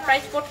কাপড়। এটা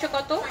প্রাইস পড়ছে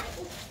কত?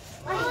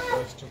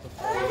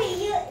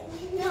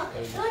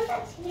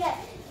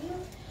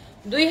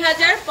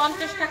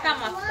 2050 টাকা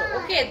মাত্র।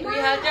 ওকে,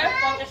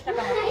 2050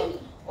 টাকা মাত্র।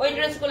 ওই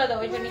ড্রেসগুলো দাও,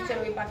 ওই যে নিচের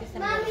ওই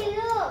পাকিস্তানি।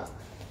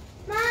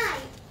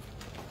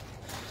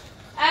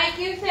 এই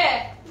কি হইছে?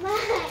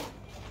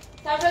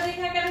 তারপর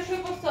দেখে কেন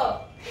শুয়ে পড়ছো?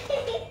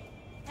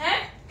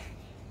 হ্যাঁ,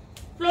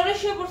 ফ্লোরে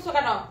শুয়ে পড়ছো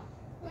কেন?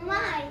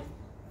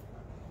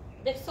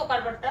 দেখছো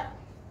কারবারটা?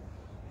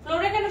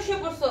 ফ্লোরে কেন শুয়ে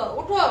পড়ছো?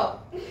 উঠো।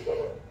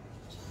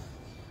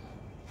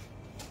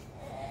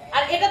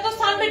 আর এটা তো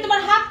সানবি,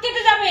 তোমার হাত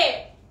কেটে যাবে,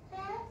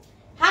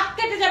 হাত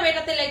কেটে যাবে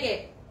এটাতে লেগে।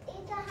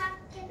 এটা হাত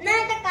কেটে না,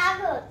 এটা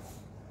কাগজ।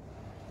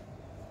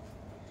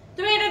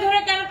 তুমি এটা ধরে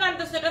কেন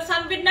টানতেছো? এটা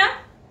সানবির না?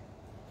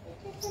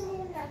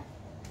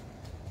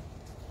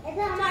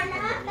 এটা আমার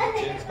না,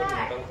 চেঞ্জ করতে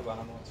এটা তো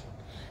বানানো আছে।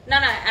 না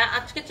না,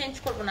 আজকে চেঞ্জ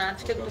করবো না।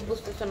 আজকে তো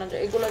বুঝতেছো না যে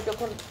এগুলো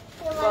যখন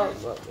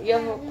ইয়ে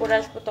করে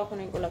আসবো তখন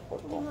এগুলো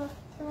করবো।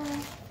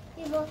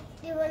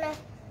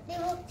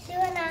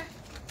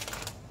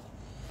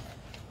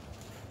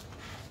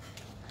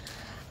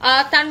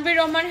 তানভীর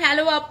রহমান,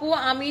 হ্যালো আপু,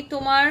 আমি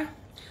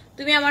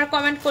তুমি আমার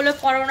কমেন্ট করলে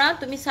পড়ো না,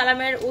 তুমি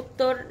সালামের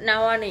উত্তর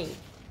নেওয়া নেই।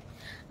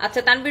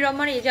 আচ্ছা তানভীর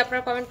রহমান, এই যে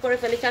আপনার কমেন্ট করে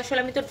ফেলেছি। আসলে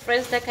আমি তো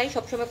ড্রেস দেখাই,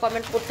 সবসময়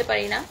কমেন্ট করতে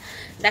পারি না।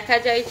 দেখা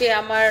যায় যে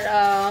আমার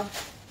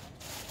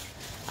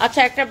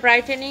আচ্ছা, একটা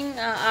ব্রাইটেনিং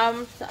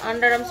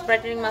আন্ডার আর্মস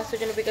ব্রাইটেনিং মাস্কের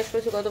জন্য বিকাশ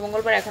করেছি গত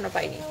মঙ্গলবার, এখনো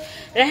পাইনি।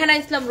 রেহানা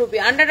ইসলাম রুবি,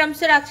 আন্ডার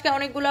আর্মসের আজকে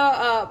অনেকগুলো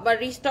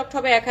রিস্টক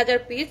হবে 1000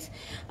 পিস,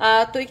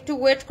 তো একটু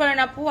ওয়েট করেন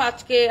আপু,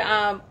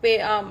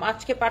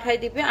 আজকে পাঠাই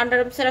দিবে। আন্ডার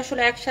আর্মসের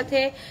আসলে একসাথে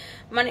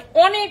মানে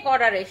অনেক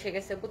অর্ডার এসে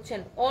গেছে,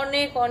 বুঝছেন,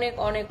 অনেক অনেক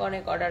অনেক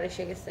অনেক অর্ডার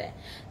এসে গেছে।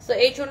 সো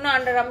এই জন্য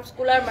আন্ডার আর্মস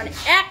গুলার মানে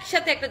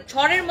একসাথে একটা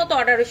ঝড়ের মতো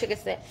অর্ডার এসে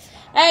গেছে।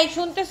 এই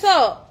শুনতেছো?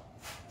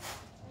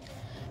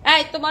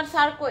 এই তোমার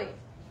স্যার কই?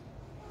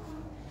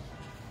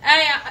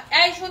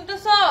 এই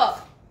শুনতেছো?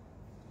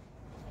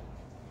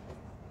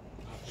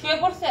 শুয়ে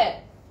পড়ছে?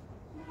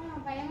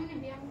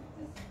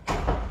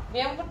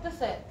 ব্যায়াম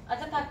করতেছে?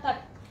 আচ্ছা থাক থাক।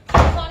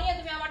 সোনিয়া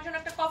তুমি আমার জন্য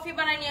একটা কফি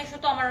বানাই নিয়ে এসো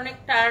তো, আমার অনেক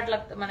টায়ার্ড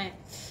লাগতে, মানে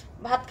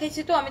ভাত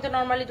খাইছি তো আমি তো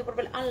নরমালি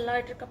দুপুরবেলা। আল্লাহ,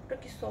 এটার কাপড়টা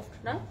কি সফট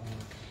না,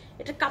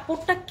 এটা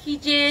কাপড়টা কি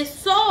যে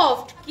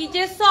সফট, কি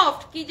যে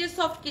সফট, কি যে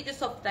সফট, কি যে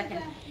সফট।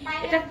 দেখেন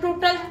এটা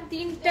টোটাল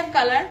 3টা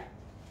কালার,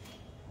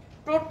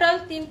 টোটাল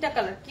 3টা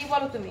কালার। কি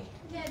বলো তুমি?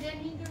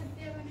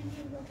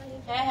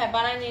 হ্যাঁ হ্যাঁ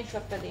বানাই নিয়ে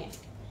সবটা দিয়ে।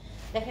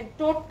 দেখেন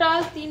টোটাল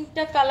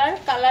 3টা কালার,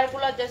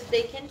 কালারগুলো জাস্ট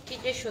দেখেন কি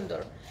যে সুন্দর।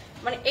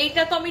 মানে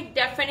এইটা তো আমি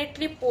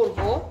ডেফিনেটলি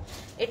পরবো,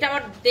 এটা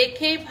আমার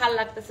দেখেই ভাল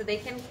লাগতেছে।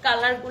 দেখেন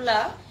কালারগুলা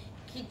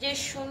কি যে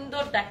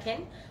সুন্দর, দেখেন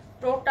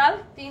টোটাল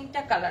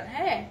 3টা কালার।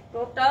 হ্যাঁ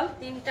টোটাল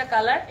 3টা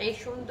কালার। এই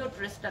সুন্দর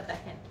ড্রেসটা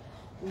দেখেন,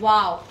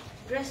 ওয়াও,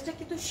 ড্রেসটা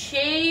কিন্তু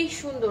সেই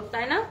সুন্দর,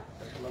 তাই না?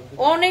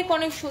 অনেক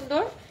অনেক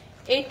সুন্দর।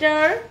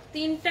 এটার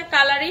 3টা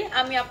কালারই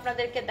আমি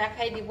আপনাদেরকে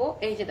দেখাই দিব।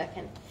 এই যে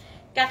দেখেন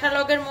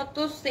ক্যাটালগের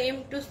মতো সেম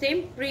টু সেম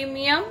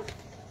প্রিমিয়াম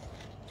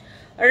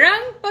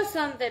রং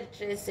পছন্দের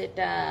ড্রেস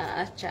এটা।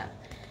 আচ্ছা,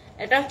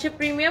 এটা হচ্ছে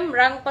প্রিমিয়াম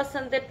রং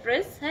পছন্দের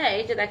ড্রেস। হ্যাঁ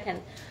এই যে দেখেন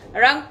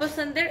রং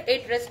পছন্দের এই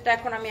ড্রেসটা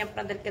এখন আমি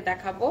আপনাদেরকে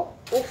দেখাবো।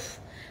 উফ,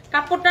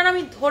 কাপড়টা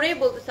আমি ধরেই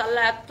বলতেছি,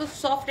 আল্লাহ এত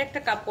সফট একটা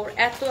কাপড়,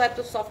 এত এত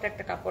সফট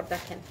একটা কাপড়।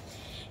 দেখেন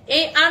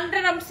এই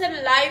আন্ডার আর্মসের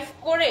লাইভ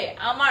করে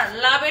আমার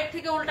লাভের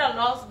থেকে উল্টা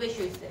লস বেশি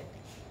হয়েছে,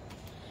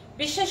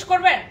 বিশ্বাস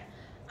করবেন।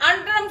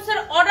 আন্ডার আর্মসের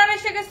অর্ডার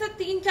এসে গেছে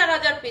 3-4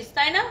 হাজার পিস,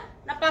 তাই না?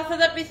 না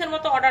 5,000 পিসের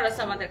মতো অর্ডার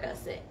আছে আমাদের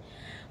কাছে।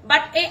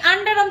 বাট এই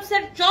আন্ডার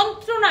আর্মসের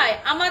যন্ত্রণায়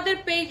আমাদের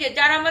পেজে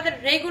যারা আমাদের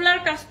রেগুলার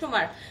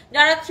কাস্টমার,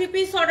 যারা 3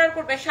 পিস অর্ডার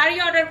করবে, শাড়ি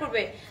অর্ডার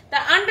করবে, তা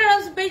আন্ডার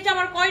আর্মস পেজে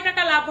আমার কয়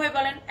টাকা লাভ হয়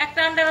বলেন? একটা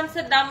আন্ডার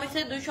আর্মসের দাম হচ্ছে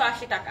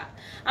 280 টাকা,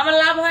 আমার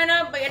লাভ হয় না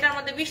এটার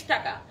মধ্যে 20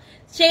 টাকা।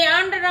 সেই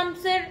আন্ডার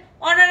আর্মসের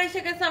অর্ডার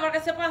এসে গেছে আমার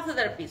কাছে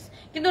 5,000 পিস,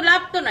 কিন্তু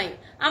লাভ তো নাই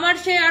আমার।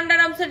 সেই আন্ডার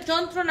আর্মসের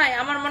যন্ত্রণায়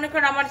আমার মনে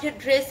করেন আমার যে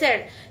ড্রেসের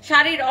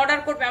শাড়ির অর্ডার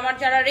করবে আমার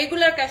যারা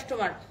রেগুলার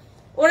কাস্টমার,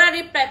 ওরা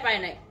রিপ্লাই পায়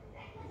নাই,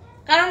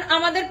 কারণ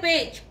আমাদের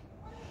পেজ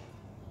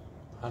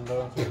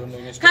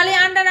খালি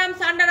under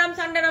arms under arms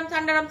under arms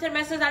under আর্মসের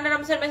message, under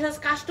আর্মসের message.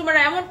 Customer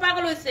এমন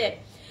পাগল হয়েছে,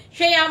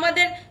 সেই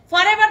আমাদের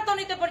ফরএভার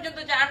তনিতে পর্যন্ত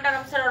যে আন্ডার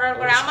আর্মসের অর্ডার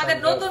করে, আমাদের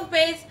নতুন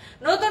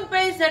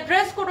পেজ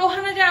ড্রেস কোড,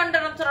 ওখানে যে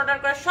আন্ডার আর্মসের অর্ডার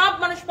করে, সব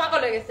মানুষ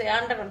পাগল হয়ে গেছে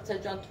আন্ডার আর্মসের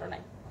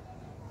যন্ত্রণায়।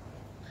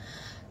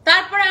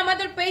 তারপরে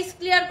আমাদের পেজ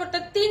ক্লিয়ার করতে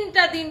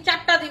 3টা দিন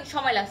 4টা দিন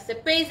সময় লাগছে,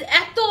 পেজ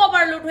এত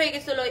ওভারলোড হয়ে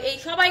গেছিল। এই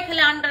সবাই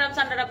খেলে আন্ডার আর্মস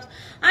আন্ডার আর্মস।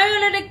 আমি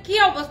বলি এটা কি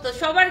অবস্থা,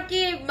 সবার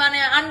কি মানে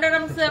আন্ডার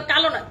আর্মস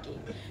কালো নাকি?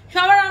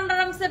 সবার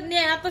আন্ডার আর্মসের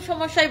নিয়ে এত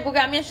সমস্যায়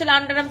ভুগে। আমি আসলে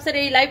আন্ডার আর্মসের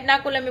এই লাইভ না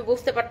করলে আমি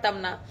বুঝতে পারতাম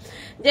না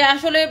যে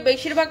আসলে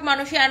বেশিরভাগ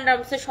মানুষই আন্ডার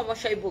আর্মসের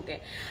সমস্যায় ভুগে।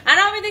 আর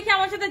আমি দেখি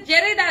আমার সাথে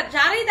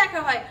যারই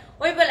দেখা হয়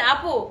ওই বলে,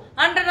 আপু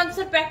আন্ডার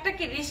আর্মসের প্যাকটা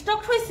কি রিস্টক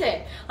হয়েছে,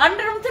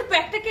 আন্ডার আর্মসের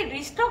প্যাকটা কি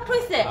রিস্টক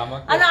হয়েছে।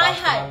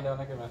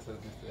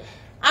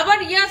 আবার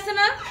ইয়ে আছে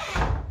না,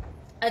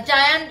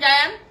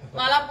 জায়ান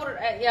মালাপুর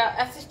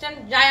অ্যাসিস্ট্যান্ট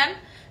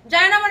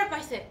জায়ান আমার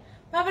পাইছে,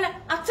 বলে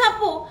আচ্ছা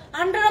আপু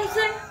আন্ডার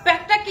আর্মসের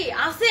প্যাকটা কি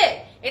আছে,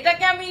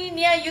 এটাকে আমি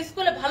নিয়ে ইউজ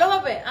করলে ভালো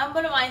হবে। আমি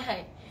বললাম আই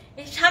হাই,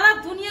 এই সারা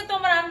দুনিয়া তো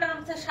আমার আন্ডার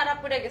আর্মসের সারা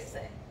পড়ে গেছে।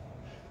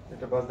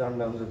 এটা বাদ দিয়ে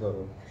আন্ডার আর্মস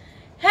করো।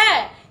 হ্যাঁ,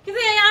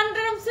 কিন্তু এই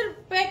আন্ডার আর্মসের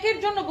প্যাকের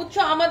জন্য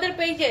বুঝছো আমাদের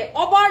পেজে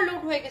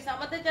ওভারলোড হয়ে গেছে।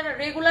 আমাদের যারা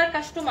রেগুলার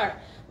কাস্টমার,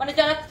 মানে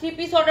যারা 3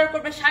 পিস অর্ডার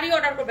করবে, শাড়ি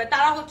অর্ডার করবে,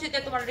 তারা হচ্ছে যে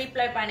তোমার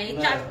রিপ্লাই পায় না। এই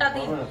 4টা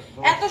দিন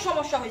এত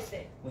সমস্যা হয়েছে,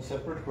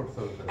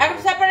 এখন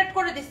সেপারেট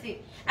করে দিছি।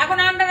 এখন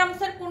আন্ডার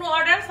আর্মসের কোনো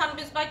অর্ডার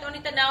সানবিস বাই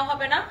টনিতে নেওয়া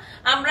হবে না।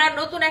 আমরা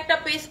নতুন একটা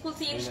পেজ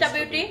খুলছি, Insta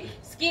beauty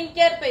skin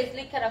care page,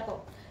 লিখে রাখো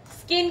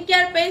স্কিন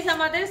কেয়ার পেজ,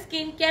 আমাদের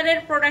স্কিন কেয়ারের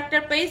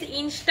প্রোডাক্টের পেজ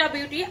ইনস্টা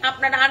বিউটি।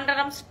 আপনারা আন্ডার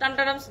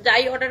আর্মস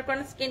যাই অর্ডার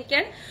করেন স্কিন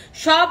কেয়ার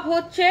সব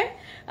হচ্ছে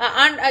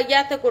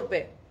ইয়াতে করবে,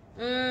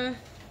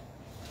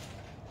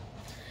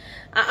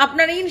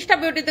 আপনারা ইনস্টা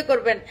বিউটিতে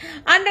করবেন।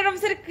 আন্ডার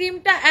আর্মসের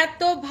ক্রিমটা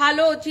এত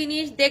ভালো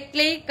জিনিস,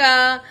 দেখলেই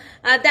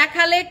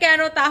দেখালে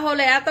কেন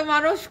তাহলে এত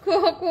মানুষ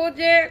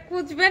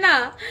খুঁজবে না।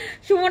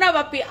 সুমনা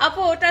বাপি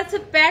আপু ওটা হচ্ছে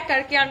প্যাক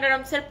আর কি, আন্ডার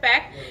আর্মসের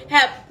প্যাক।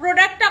 হ্যাঁ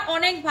প্রোডাক্টটা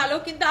অনেক ভালো,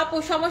 কিন্তু আপু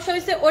সমস্যা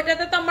হয়েছে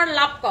ওটাতে তো আমার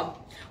লাভ কম,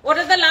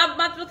 ওটাতে লাভ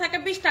মাত্র থাকে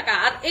 20 টাকা।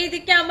 আর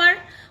এইদিকে আমার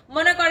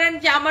মনে করেন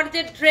যে আমার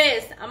যে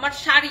ড্রেস, আমার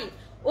শাড়ি,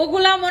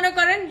 ওগুলা মনে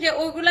করেন যে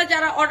ওইগুলা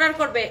যারা অর্ডার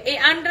করবে, এই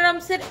আন্ডার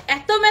আর্মসের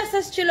এত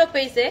মেসেজ ছিল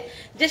পেজে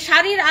যে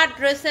শাড়ির আর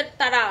ড্রেসের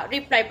তারা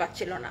রিপ্লাই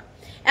পাচ্ছিল না,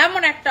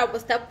 এমন একটা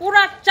অবস্থা।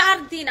 পুরা 4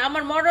 দিন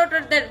আমার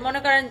মডারেটরদের মনে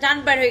করেন জান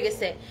বের হয়ে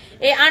গেছে।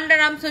 এই আন্ডার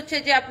আর্মস হচ্ছে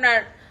যে আপনার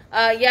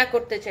ইয়া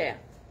করতে চায়,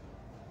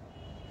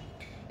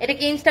 এটা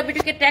কি ইনস্টা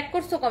বিউটিকে ট্যাগ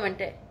করছো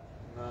কমেন্টে?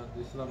 না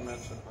দিছিলাম,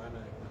 মেনশন হয় না,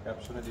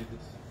 ক্যাপশনে দিয়ে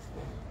দিছি।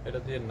 এটা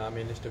দিয়ে নাম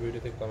ইনস্টা বিউটি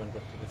থেকে কমেন্ট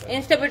করতে দিতে,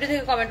 ইনস্টা বিউটি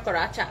থেকে কমেন্ট করো।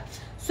 আচ্ছা,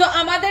 সো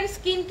আমাদের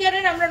স্কিন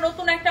কেয়ারের আমরা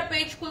নতুন একটা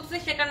পেজ খুলছি,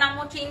 সেটার নাম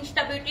হচ্ছে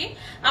ইনস্টা বিউটি।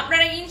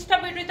 আপনারা ইনস্টা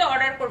বিউটিতে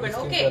অর্ডার করবেন।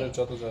 ওকে,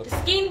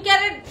 স্কিন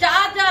কেয়ারের যা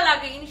যা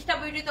লাগে ইনস্টা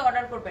বিউটিতে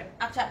অর্ডার করবেন।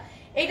 আচ্ছা,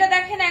 এটা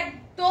দেখেন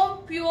একদম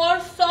পিওর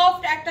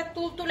সফট একটা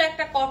তুলতুলে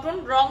একটা কটন,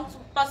 রং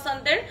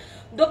পছন্দের।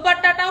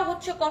 দোপাট্টাটাও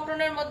হচ্ছে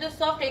কটনের মধ্যে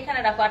সফট। এখানে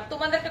রাখো। আর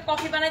তোমাদেরকে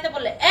কফি বানাইতে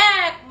বললে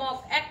এক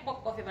মগ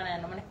কফি বানায়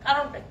না, মানে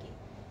কারণটা কি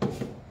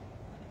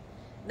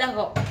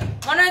দেখো,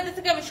 মনে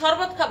হইতেছে কি আমি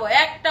শরবত খাবো,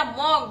 একটা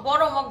মগ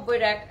বড় মগ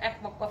বইরা এক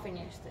মগ কফি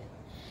নিয়ে আসছে।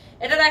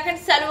 এটা দেখেন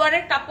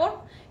সালোয়ারের কাপড়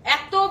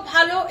এত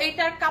ভালো,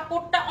 এটার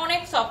কাপড়টা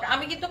অনেক সফট।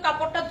 আমি কিন্তু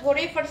কাপড়টা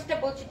ধরেই ফার্স্টে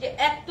বলছি যে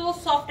এত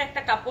সফট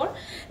একটা কাপড়।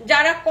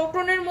 যারা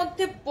কটনের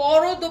মধ্যে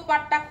বড়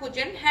দোপাট্টা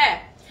খোঁজেন, হ্যাঁ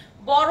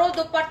বড়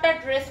দোপাট্টা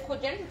ড্রেস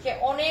খোঁজেন যে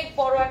অনেক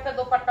বড় একটা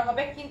দোপাট্টা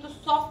হবে কিন্তু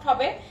সফট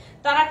হবে,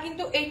 তারা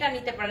কিন্তু এইটা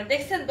নিতে পারেন।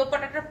 দেখছেন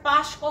দোপাট্টাটার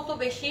পাশ কত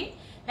বেশি,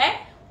 হ্যাঁ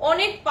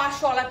অনেক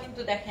পাশওয়ালা,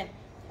 কিন্তু দেখেন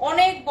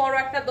অনেক বড়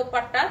একটা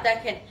দোপাট্টা।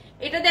 দেখেন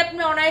এটা দিয়ে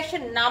আপনি অনায়াসে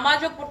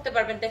নামাজও পড়তে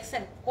পারবেন।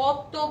 দেখছেন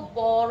কত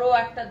বড়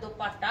একটা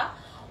দোপাট্টা,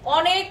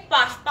 অনেক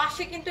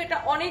পাশে কিন্তু এটা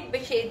অনেক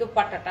বেশি এই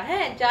দোপাট্টাটা।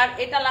 হ্যাঁ, যার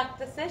এটা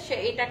লাগতেছে সে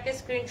এটাকে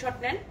স্ক্রিনশট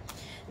নেন।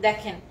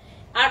 দেখেন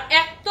আর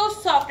এত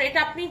সফট, এটা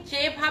আপনি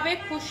যেভাবে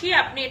খুশি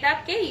আপনি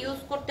এটাকে ইউজ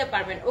করতে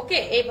পারবেন। ওকে,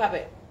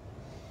 এইভাবে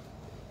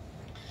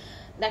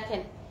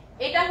দেখেন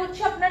এটা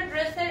হচ্ছে আপনার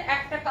ড্রেসের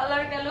একটা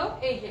কালার গেল।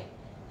 এই যে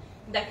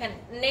দেখেন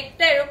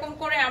নেকটা এরকম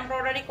করে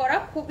এমব্রয়ডারি করা,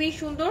 খুবই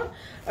সুন্দর,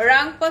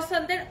 রং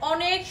পছন্দের,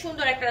 অনেক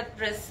সুন্দর একটা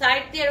ড্রেস।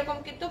 সাইড দিয়ে এরকম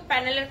কিন্তু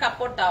প্যানেলের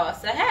কাপড় দেওয়া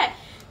আছে। হ্যাঁ,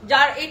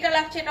 যার এইটা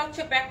লাগছে এটা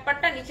হচ্ছে ব্যাক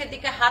পার্টটা, নিচের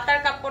দিকে হাতার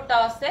কাপড়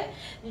দেওয়া আছে।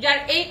 যার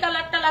এই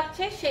কালারটা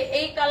লাগছে সে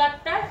এই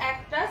কালারটার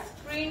একটা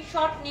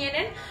স্ক্রিনশট নিয়ে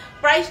নেন।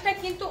 প্রাইসটা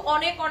কিন্তু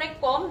অনেক অনেক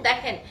কম।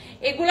 দেখেন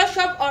এগুলা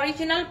সব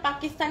অরিজিনাল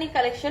পাকিস্তানি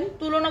কালেকশন,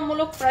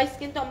 তুলনামূলক প্রাইস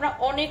কিন্তু আমরা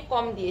অনেক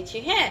কম দিয়েছি।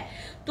 হ্যাঁ,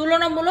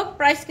 তুলনামূলক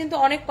প্রাইস কিন্তু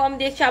অনেক কম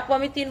দিয়েছি। আপু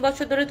আমি 3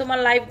 বছর ধরে তোমার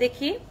লাইভ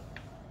দেখি।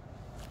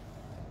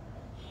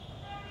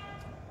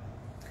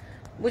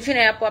 বুঝি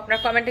না আপু আপনার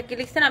কমেন্টে কি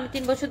লিখছেন। আমি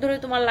 3 বছর ধরে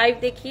তোমার লাইভ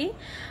দেখি,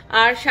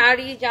 আর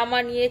শাড়ি জামা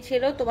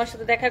নিয়েছিল, তোমার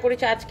সাথে দেখা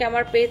করেছি আজকে।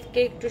 আমার পেজকে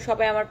একটু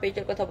সবাই আমার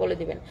পেজের কথা বলে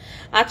দিবেন।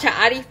 আচ্ছা,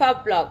 আরিফা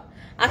ব্লগ,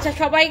 আচ্ছা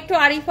সবাই একটু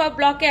আরিফা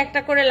ব্লগে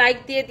একটা করে লাইক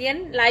দিয়ে দেন,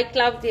 লাইক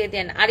লাভ দিয়ে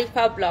দেন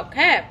আরিফা ব্লগ।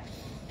 হ্যাঁ,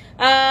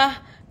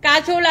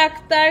 কাজল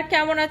আক্তার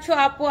কেমন আছো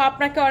আপু?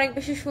 আপনাকে অনেক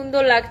বেশি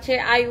সুন্দর লাগছে।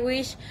 আই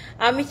উইশ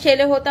আমি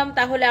ছেলে হতাম,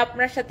 তাহলে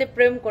আপনার সাথে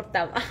প্রেম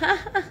করতাম।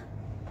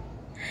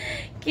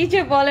 কি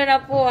যে বলেন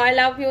আপু, I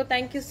love you,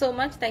 thank you so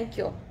much, thank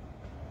you.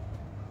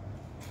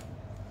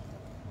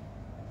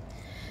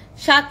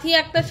 সাথী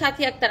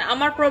আক্তার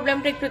আমার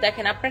প্রবলেমটা একটু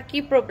দেখেন, আপনার কি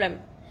প্রবলেম?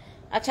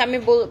 আচ্ছা আমি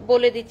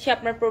বলে দিচ্ছি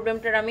আপনার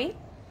প্রবলেমটার। আমি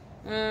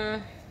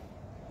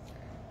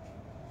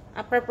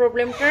আপনার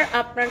প্রবলেমটার,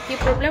 আপনার কি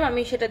প্রবলেম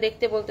আমি সেটা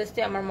দেখতে বলতেছি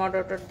আমার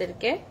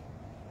মডারেটরদেরকে।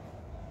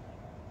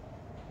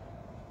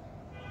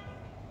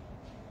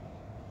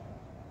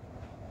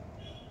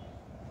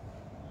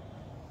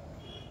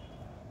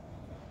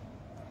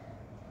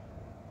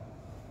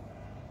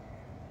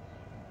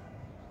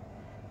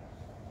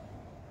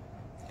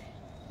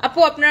 আপু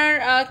আপনার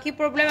কি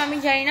প্রবলেম আমি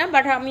জানি না,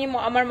 বাট আমি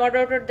আমার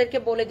মডারেটরদেরকে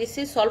বলে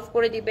দিচ্ছি, সলভ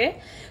করে দিবে।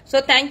 So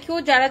thank you.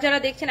 যারা যারা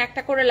দেখছেন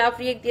একটা করে লাভ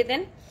রিয়েক্ট দিয়ে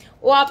দেন।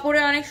 ও আপুরে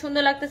অনেক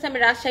সুন্দর লাগতেছে, আমি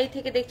রাজশাহী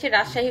থেকে দেখছি।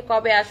 রাজশাহী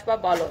কবে আসবা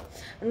বলো?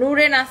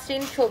 নূরে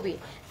নাসরিন ছবি,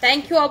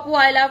 থ্যাংক ইউ আপু,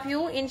 আই লাভ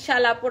ইউ।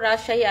 ইনশাআল্লাহ আপু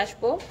রাজশাহী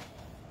আসবো।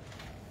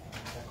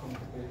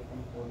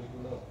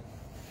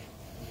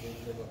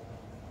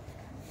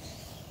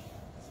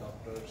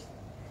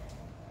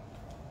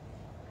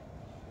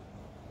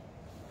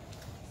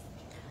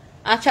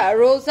 আচ্ছা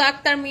রোজা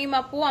আক্তার মিম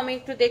আপু, আমি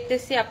একটু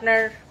দেখতেছি আপনার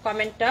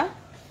কমেন্টটা,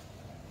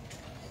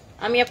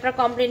 আমি আপনার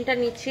কমপ্লেনটা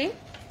নিচ্ছি।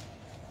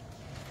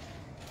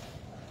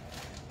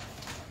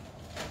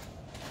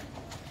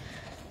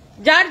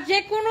 যার যে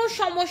কোনো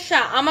সমস্যা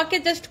আমাকে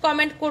জাস্ট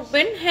কমেন্ট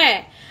করবেন। হ্যাঁ,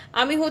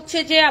 আমি হচ্ছে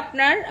যে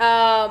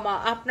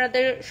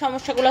আপনাদের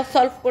সমস্যাগুলো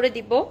সলভ করে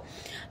দিব।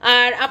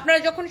 আর আপনারা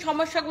যখন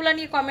সমস্যাগুলো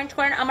নিয়ে কমেন্ট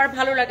করেন আমার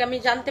ভালো লাগে, আমি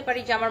জানতে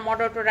পারি যে আমার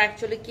মডারেটর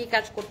অ্যাকচুয়ালি কি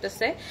কাজ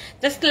করতেছে।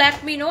 Just let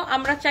me no.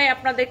 আমরা চাই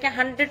আপনাদেরকে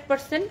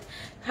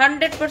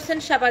 100%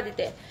 সেবা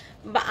দিতে।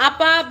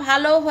 আপা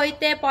ভালো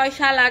হইতে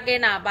পয়সা লাগে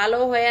না, ভালো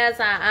হয়ে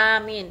যা,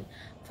 আমিন।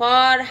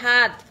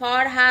 ফরহাদ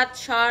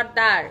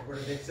সর্দার,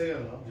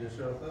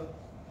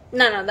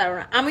 না না দাঁড়ো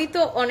না, আমি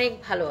তো অনেক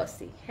ভালো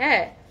আছি।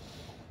 হ্যাঁ,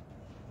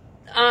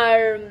 আর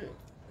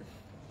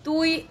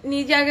তুই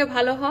নিজে আগে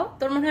ভালো হ।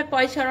 তোর মনে হয়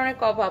পয়সার অনেক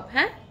অভাব।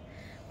 হ্যাঁ,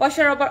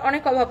 পয়সার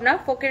অনেক অভাব না,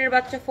 ফকিরের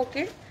বাচ্চা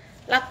ফকির।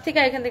 লাভ থেকে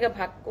এখান থেকে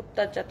ভাগ,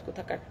 কুত্তার জাত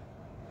কোথাকার।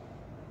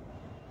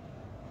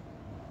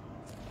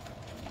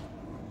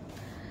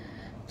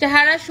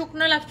 চেহারা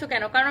শুকনো লাগছো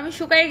কেন? কারণ আমি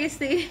শুকাই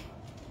গেছি।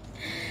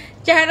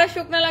 চেহারা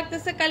শুকনো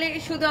লাগতেছে কালি,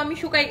 শুধু আমি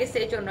শুকাই গেছি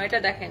এই জন্য। এটা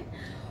দেখেন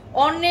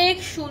অনেক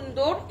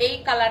সুন্দর এই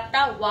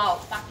কালারটা। ওয়াও,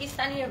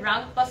 পাকিস্তানি রং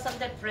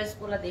পছন্দের ড্রেস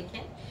গুলো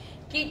দেখেন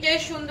কি যে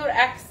সুন্দর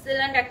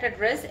এক্সেলেন্ট একটা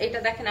ড্রেস। এটা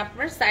দেখেন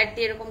আপনার সাইড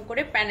দিয়ে এরকম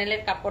করে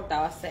প্যানেলের কাপড়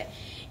দেওয়া আছে।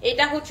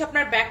 এটা হচ্ছে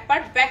আপনার ব্যাক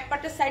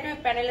পার্টের সাইডে ওই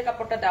প্যানেলের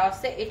কাপড়টা দেওয়া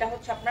আছে। এটা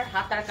হচ্ছে আপনার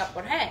হাতার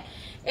কাপড়। হ্যাঁ,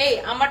 এই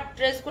আমার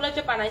ড্রেসগুলো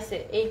যে বানাইছে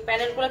এই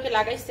প্যানেলগুলোকে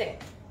লাগাইছে,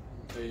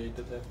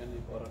 এইটা দেখেন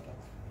এই পরাটা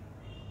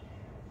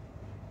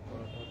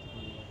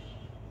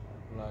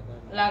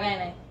লাগায়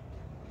নাই।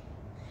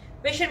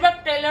 বেশিরভাগ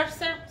টেলার্স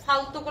এর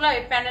ফালতুগুলো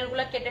এই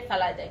প্যানেলগুলো কেটে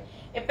ফেলায় দেয়।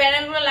 এই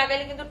প্যানেলগুলো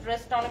লাগাইলে কিন্তু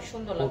ড্রেসটা অনেক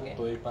সুন্দর লাগে।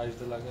 তো এই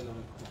পাশে লাগাইলে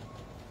অনেক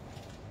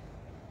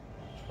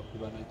সবই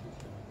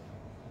বানাইতেছে,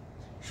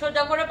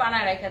 সোজা করে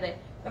বানায় রেখে দেয়।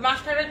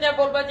 মাস্টারের যা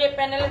বলবা যে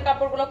প্যানেলের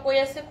কাপড়গুলো কই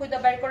আছে খুঁজে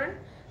বের করেন,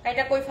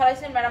 এটা কই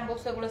ফেলাইছেন ম্যাডাম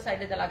বক্স, এগুলো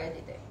সাইডে লাগাই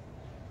দিতে।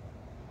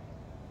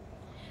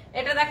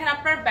 এটা দেখেন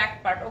আপনার ব্যাক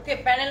পার্ট। ওকে,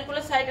 প্যানেলগুলো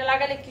সাইডে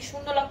লাগালে কি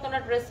সুন্দর লাগতো না,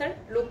 ড্রেসের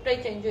লুকটাই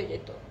চেঞ্জ হয়ে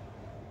যেত।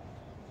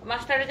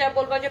 মাস্টারে যা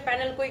বলবা যে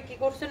প্যানেল কই কি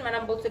করছেন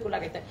ম্যাডাম বক্স, এগুলো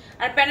লাগাইতে।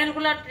 আর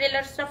প্যানেলগুলো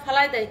টেলার্সরা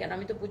ফেলাই দেয় কেন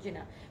আমি তো বুঝি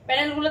না,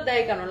 প্যানেলগুলো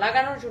দেয় কেন?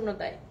 লাগানোর জন্য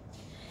দেয়।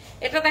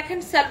 এটা দেখেন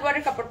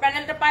সালোয়ারের কাপড়,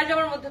 প্যানেলটা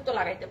পায়জামার মধ্যে তো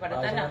লাগাইতে পারে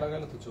তাই না?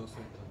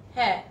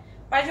 হ্যাঁ,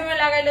 পায়জামা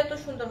লাগাইলে তো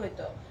সুন্দর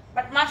হইতো।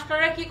 বাট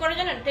মাস্টাররা কি করে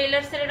জানেন,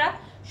 টেইলার্সের এরা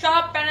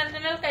সব প্যানেল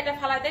ট্যানেল কাইটা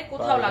ফালাই দেয়,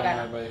 কোথাও লাগায়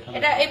না।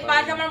 এটা এই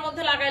পায়জামার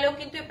মধ্যে লাগাইলেও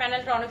কিন্তু এই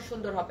প্যানেলটা অনেক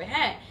সুন্দর হবে।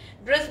 হ্যাঁ,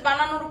 ড্রেস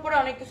বানানোর উপরে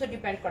অনেক কিছু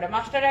ডিপেন্ড করে।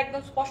 মাস্টাররা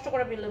একদম স্পষ্ট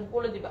করে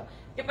বলে দিবা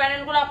যে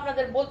প্যানেলগুলো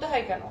আপনাদের বলতে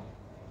হয় কেন।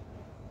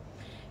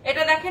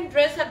 এটা দেখেন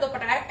ড্রেস আর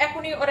দোপাটা,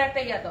 এখনই ওরা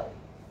একটা ইয়া দাও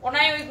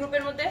ওনাই ওই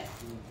গ্রুপের মধ্যে।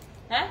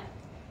 হ্যাঁ,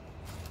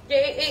 যে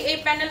এই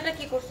প্যানেলটা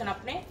কি করছেন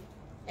আপনি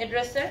এই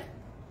ড্রেসের?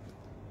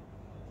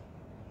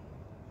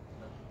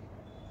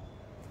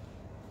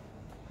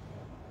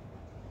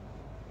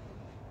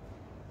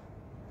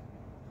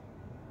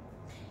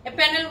 এই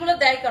প্যানেলগুলো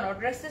দেয় কেন?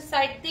 ড্রেসের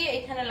সাইড দিয়ে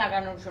এখানে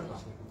লাগানোর জন্য।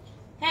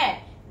 হ্যাঁ,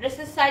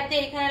 ড্রেসের সাইড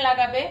দিয়ে এখানে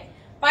লাগাবে,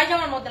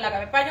 পায়জামার মধ্যে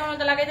লাগাবে। পায়জামার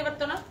মধ্যে লাগাইতে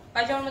পারতো না?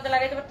 পায়জামার মধ্যে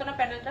লাগাইতে পারতো না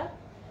প্যানেলটা?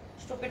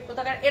 স্টুপিড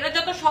কোথাকার। এরা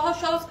যত সহজ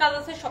সহজ কাজ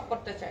আছে সব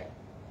করতে চায়।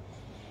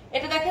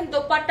 এটা দেখেন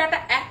দোপাট্টাটা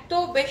এত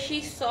বেশি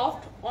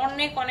সফট,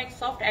 অনেক অনেক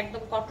সফট,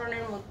 একদম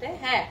কটনের মধ্যে।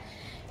 হ্যাঁ,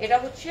 এটা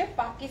হচ্ছে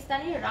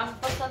পাকিস্তানি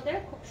রামপসন্দের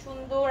খুব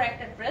সুন্দর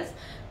একটা ড্রেস।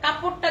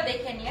 কাপড়টা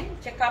দেখে নিন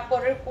যে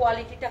কাপড়ের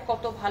কোয়ালিটিটা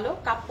কত ভালো,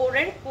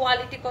 কাপড়ের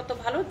কোয়ালিটি কত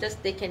ভালো, জাস্ট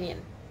দেখে নিন।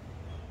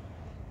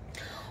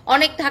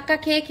 অনেক ধাক্কা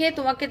খেয়ে খেয়ে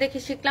তোমাকে দেখে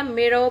শিখলাম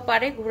মেয়েরাও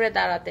পারে ঘুরে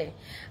দাঁড়াতে।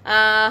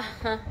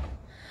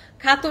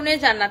 খাতুনে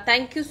জানা,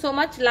 thank you so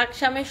much.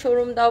 লাকসামে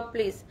showroom দাও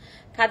প্লিজ।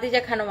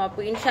 খাদিজা খানম আপু,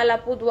 ইনশাআল্লাহ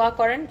আপু দোয়া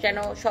করেন যেন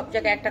সব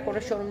জায়গায় একটা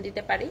করে শোরুম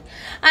দিতে পারি।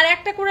 আর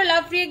একটা করে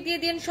লাভ রিয়েক্ট দিয়ে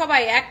দিন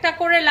সবাই, একটা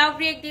করে লাভ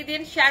রিয়েক্ট দিয়ে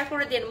দিন, শেয়ার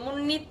করে দিন।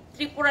 মুন্নি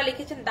ত্রিপুরা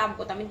লিখেছেন দাম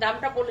কত, আমি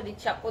দামটা বলে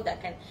দিচ্ছি আপু।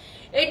 দেখেন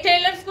এই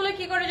টেইলার্স গুলো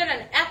কি করে জানেন,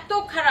 এত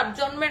খারাপ,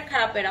 জন্মের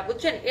খারাপ এরা,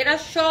 বুঝছেন? এরা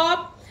সব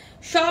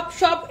সব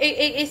সব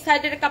এই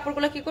সাইডের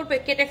কাপড়গুলো কি করবে,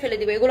 কেটে ফেলে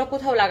দিবে, এগুলো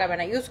কোথাও লাগাবে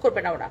না, ইউজ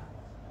করবে না ওরা।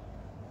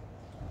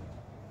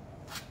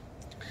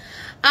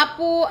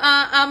 আপু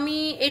আমি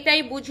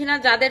এটাই বুঝি না,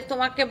 যাদের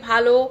তোমাকে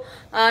ভালো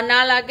না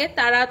লাগে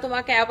তারা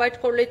তোমাকে অ্যাভয়েড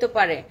করলেই তো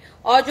পারে,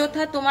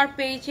 অযথা তোমার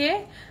পেজে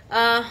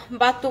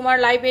বা তোমার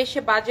লাইভে এসে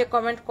বাজে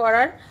কমেন্ট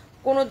করার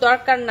কোনো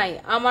দরকার নাই।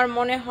 আমার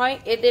মনে হয়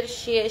এদের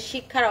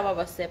শিক্ষার অভাব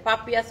আছে।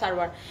 পাপিয়া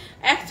সার্ভার,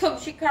 একদম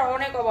শিক্ষার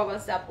অনেক অভাব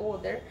আছে আপু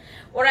ওদের,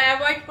 ওরা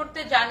অ্যাভয়েড করতে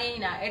জানেই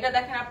না। এটা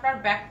দেখেন আপনার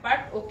ব্যাক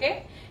পার্ট। ওকে,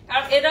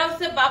 কারণ এরা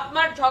হচ্ছে বাপ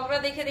মার ঝগড়া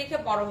দেখে দেখে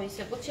বড়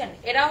হয়েছে, বুঝছেন?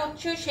 এরা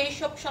হচ্ছে সেই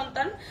সব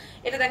সন্তান।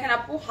 এটা দেখেন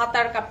আপু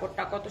হাতার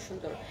কাপড়টা কত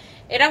সুন্দর।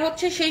 এরা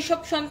হচ্ছে সেই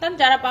সব সন্তান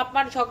যারা বাপ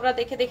মার ঝগড়া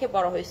দেখে দেখে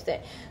বড় হয়েছে।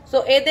 সো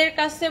এদের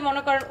কাছে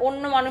মনে করেন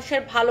অন্য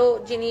মানুষের ভালো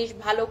জিনিস,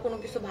 ভালো কোনো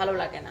কিছু ভালো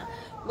লাগে না,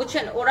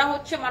 বুঝছেন? ওরা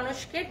হচ্ছে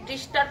মানুষকে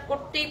ডিস্টার্ব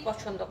করতেই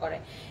পছন্দ করে।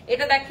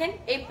 এটা দেখেন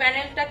এই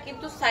প্যানেলটা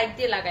কিন্তু সাইড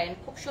দিয়ে লাগায়েন,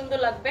 খুব সুন্দর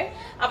লাগবে।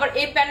 আবার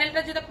এই প্যানেলটা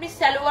যদি আপনি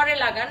সালোয়ারে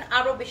লাগান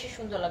আরো বেশি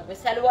সুন্দর লাগবে,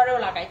 সালোয়ারেও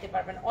লাগাইতে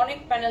পারবেন। অনেক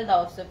প্যানেল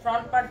দেওয়া আছে,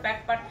 ফ্রন্ট পার্ট, ব্যাক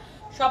পার্ট,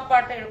 সব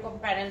পার্টে এরকম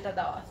প্যানেলটা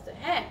দেওয়া আছে।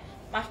 হ্যাঁ,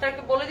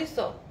 মাস্টারকে বলে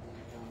দিছো?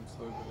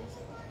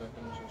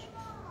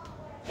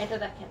 এটা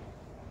দেখেন,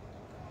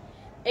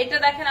 এটা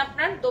দেখেন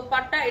আপনার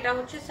দোপাট্টা, এটা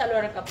হচ্ছে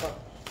সালোয়ারের কাপড়,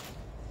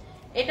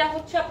 এটা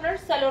হচ্ছে আপনার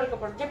সালোয়ার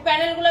কাপড়। যে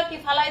প্যানেলগুলো কি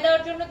ফালাই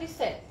দেওয়ার জন্য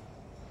দিচ্ছে,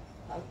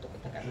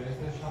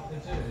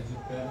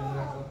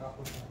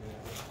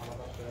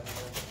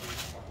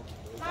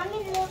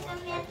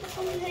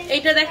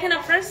 এটা দেখেন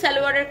আপনার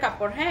সালোয়ারের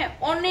কাপড়। হ্যাঁ,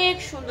 অনেক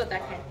সুন্দর।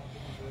 দেখেন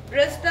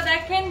ড্রেসটা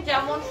দেখেন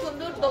যেমন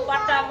সুন্দর,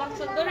 দোপাট্টা এমন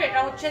সুন্দর। এটা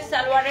হচ্ছে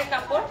সালোয়ারের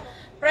কাপড়,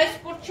 প্রাইস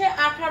পড়ছে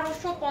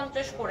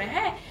 1850 করে।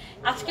 হ্যাঁ,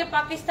 আজকে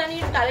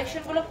পাকিস্তানির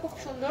কালেকশন গুলো খুব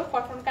সুন্দর,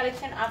 কটন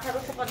কালেকশন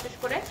 1850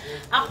 করে।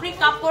 আপনি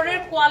কাপড়ের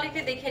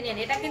কোয়ালিটি দেখে নিন,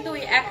 এটা কিন্তু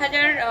ওই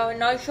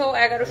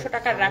 1900-1100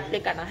 টাকার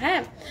রেপ্লিকা না।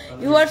 হ্যাঁ,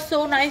 you R so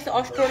nice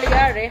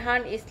Australia.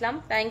 Rehan Islam,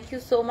 thank you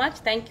so much,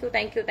 thank you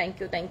thank you thank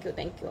you thank you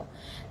thank you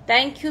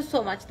thank you so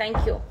much, thank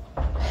you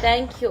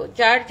thank you.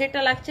 যার যেটা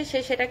লাগছে সে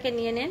সেটাকে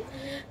নিয়ে নিন,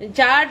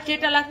 যার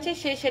যেটা লাগছে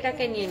সে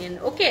সেটাকে নিয়ে নিন।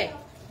 ওকে,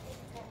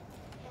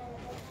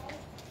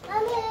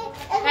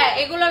 হ্যাঁ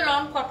এগুলো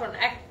লন কটন,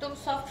 একদম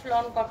সফট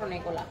লন কটন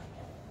এগুলা।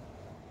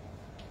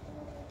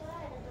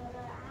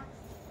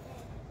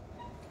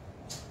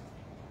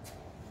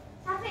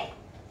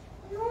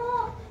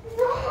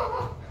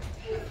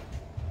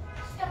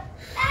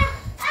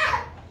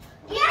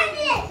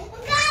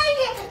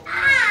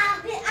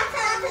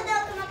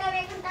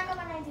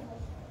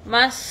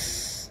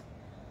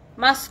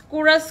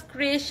 মাস্কুরাস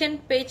ক্রিয়েশন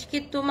পেজ কি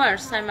তোমার?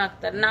 সাইমা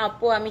আক্তার। না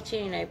আপু, আমি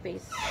চিনি না এই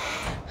পেজ,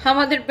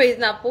 আমাদের পেজ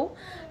না আপু।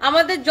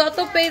 আমাদের যত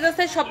পেজ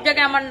আছে সব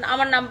জায়গায়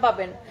আমার নাম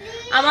পাবেন।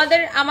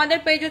 আমাদের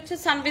পেজ হচ্ছে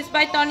Sanvees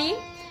by Tony,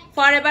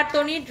 forever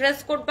Tony, dress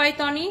code by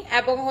Tony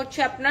এবং হচ্ছে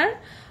আপনার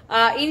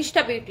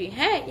ইনস্টা বিউটি।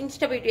 হ্যাঁ,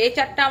 ইনস্টা বিউটি, এই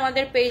চারটা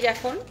আমাদের পেজ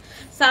এখন।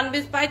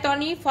 Sanvees by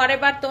Tony,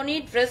 forever Tony,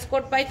 dress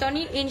code by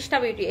Tony, Insta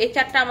beauty, এই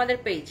চারটা আমাদের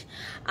পেজ।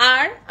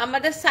 আর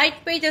আমাদের সাইট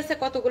পেজ আছে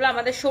কতগুলো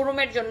আমাদের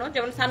শোরুমের জন্য,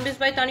 যেমন Sanvees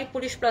by Tony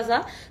police plaza,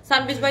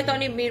 Sanvees by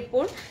Tony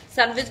Mirpur,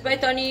 Sanvees by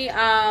Tony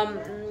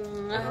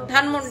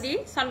Dhanmondi,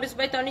 Sanvees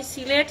by Tony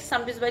Sylhet,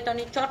 Sanvees by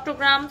Tony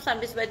Chittagong,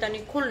 Sanvees by Tony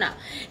Khulna.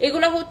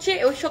 এগুলো হচ্ছে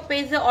ওইসব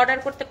পেজে অর্ডার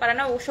করতে পারে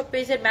না, ওইসব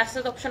পেজের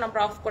মেসেজ অপশন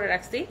আমরা অফ করে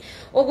রাখছি।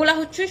 ওগুলা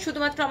হচ্ছে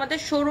শুধুমাত্র আমাদের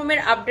শোরুমের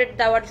আপডেট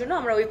দেওয়ার জন্য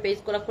আমরা ওই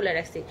পেজগুলো খুলে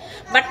রাখছি।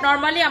 বাট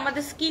নর্মালি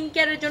আমাদের স্কিন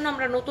কেয়ারের জন্য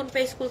আমরা নতুন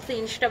পেজ খুলছি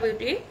ইনস্টা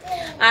বিউটি।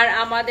 আর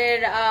আমাদের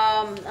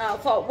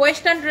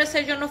ওয়েস্টার্ন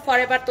ড্রেসের জন্য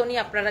ফরএভার টনি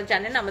আপনারা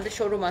জানেন আমাদের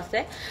শোরুম আছে।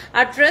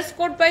 আর ড্রেস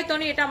কোড বাই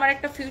টনি, এটা আমার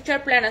একটা ফিউচার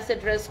প্ল্যান আছে,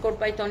 ড্রেস কোড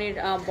বাই টনির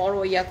বড়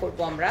ইয়া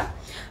করবো আমরা।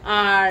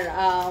 আর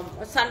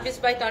সানভিস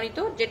বাই টনি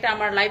তো যেটা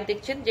আমার লাইভ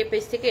দেখছেন যে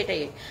পেজ থেকে,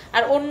 এটাই।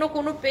 আর অন্য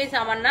কোনো পেজ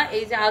আমার না।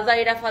 এই যে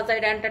আজাইরা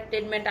ফাজাইরা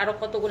এন্টারটেনমেন্ট, আরো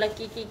কতগুলা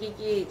কি কি কি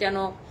কি যেন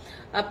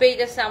পেজ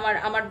আছে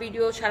আমার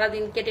ভিডিও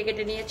সারাদিন কেটে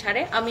কেটে নিয়ে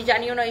ছাড়ে, আমি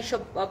জানিও না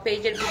এইসব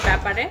পেজের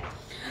ব্যাপারে।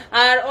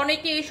 আর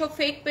অনেকে এইসব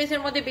ফেক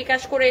পেজের মধ্যে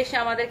বিকাশ করে এসে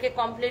আমাদেরকে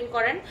কমপ্লেন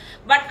করেন।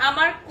 বাট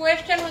আমার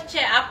কোয়েশ্চেন হচ্ছে,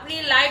 আপনি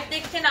লাইভ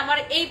দেখছেন আমার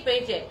এই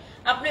পেজে,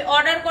 আপনি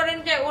অর্ডার করেন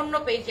যে অন্য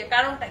পেজে,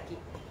 কারণটা কি?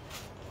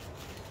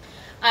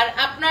 আর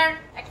আপনার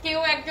কেউ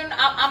একজন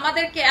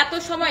আমাদেরকে এত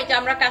সময় যে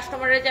আমরা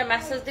কাস্টমারের যে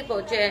মেসেজ দিব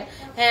যে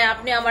হ্যাঁ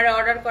আপনি আমার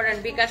অর্ডার করেন,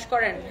 বিকাশ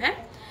করেন। হ্যাঁ,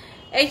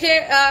 এই যে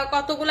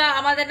কতগুলা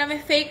আমাদের নামে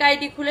ফেক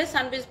আইডি খুলে,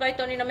 সানভিস বাই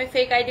টনি নামে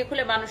ফেক আইডি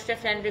খুলে মানুষের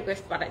ফ্রেন্ড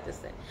রিকোয়েস্ট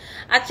পাঠাইতেছে।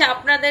 আচ্ছা,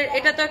 আপনাদের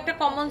এটা তো একটা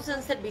কমন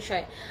সেন্সের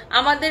বিষয়।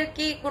 আমাদের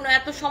কি কোনো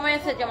এত সময়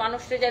আছে যে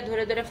মানুষকে যা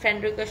ধরে ধরে ফ্রেন্ড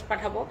রিকোয়েস্ট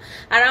পাঠাবো?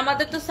 আর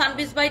আমাদের তো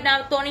সানভিস বাই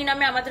টনি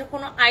নামে আমাদের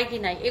কোনো আইডি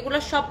নাই। এগুলো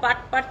সব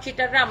পাট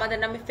চিটাররা আমাদের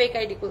নামে ফেক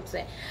আইডি খুলছে।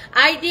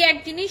 আইডি এক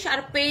জিনিস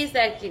আর পেজ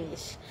এক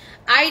জিনিস,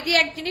 আইডি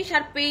এক জিনিস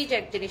আর পেজ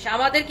এক জিনিস।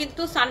 আমাদের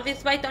কিন্তু সানভিস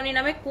বাই টনি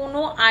নামে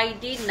কোনো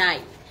আইডি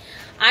নাই।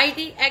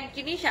 আইডি এক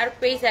জিনিস আর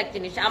পেজ এক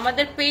জিনিস।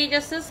 আমাদের পেজ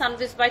আছে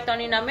সানভিস বাই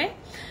টনি নামে,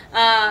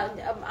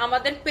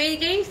 আমাদের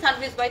পেজেই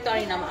সানভিস বাই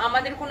টনি নাম,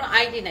 আমাদের কোনো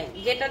আইডি নাই।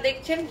 যেটা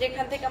দেখছেন,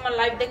 যেখান থেকে আমার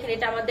লাইভ দেখেন,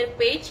 এটা আমাদের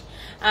পেজ।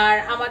 আর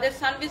আমাদের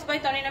সানভিস বাই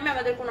টনি নামে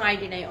আমাদের কোনো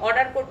আইডি নাই।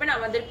 অর্ডার করবেন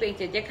আমাদের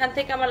পেজে, যেখান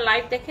থেকে আমার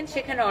লাইভ দেখেন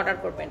সেখানে অর্ডার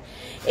করবেন।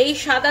 এই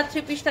সাদা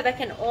থ্রি পিসটা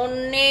দেখেন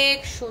অনেক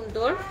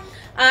সুন্দর।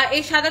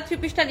 এই সাদা থ্রি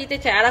পিসটা নিতে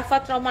চাই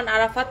আরাফাত রহমান,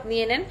 আরাফাত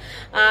নিয়ে নেন,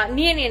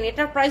 নিয়ে নিন।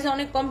 এটার প্রাইস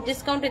অনেক কম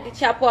ডিসকাউন্টে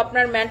দিচ্ছি আপু।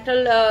 আপনার মেন্টাল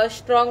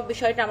স্ট্রং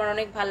বিষয়টা আমার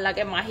অনেক ভালো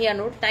লাগে।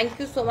 মাহিয়ানুর, থ্যাংক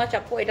ইউ সো মাচ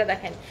আপু। এটা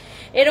দেখেন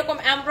এরকম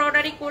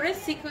এমব্রয়ডারি করে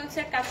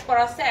সিকোয়েন্সের কাজ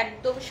করা আছে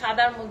একদম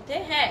সাদার মধ্যে।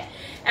 হ্যাঁ,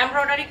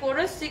 এমব্রয়ডারি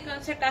করে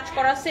সিকোয়েন্সের কাজ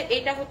করা আছে।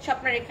 এটা হচ্ছে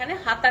আপনার এখানে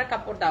হাতার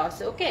কাপড় দেওয়া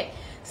আছে, ওকে,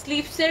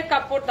 স্লিভসের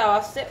কাপড় দেওয়া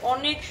আছে।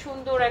 অনেক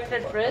সুন্দর একটা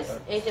ড্রেস।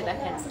 এই যে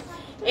দেখেন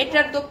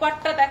এটার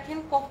দোপাট্টা দেখেন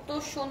কত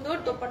সুন্দর।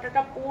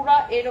 দোপাট্টাটা পুরো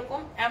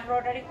এরকম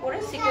এমব্রয়ডারি করে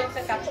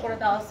সিকোয়েন্সের কাজ করে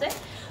দেওয়া আছে।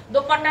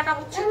 দোপাট্টাটা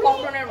হচ্ছে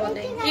কটনের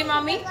মধ্যে। জি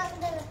মামি,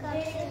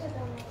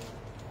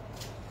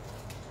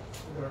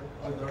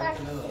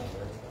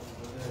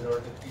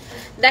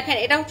 দেখেন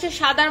এটা হচ্ছে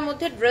সাদার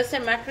মধ্যে,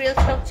 ড্রেসের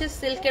ম্যাটেরিয়ালসটা হচ্ছে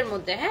সিল্কের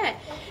মধ্যে। হ্যাঁ,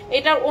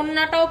 এটার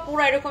ওন্নাটাও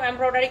পুরো এরকম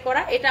এমব্রয়ডারি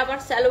করা। এটা আবার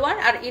সালোয়ার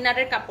আর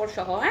ইনারের কাপড়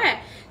সহ। হ্যাঁ,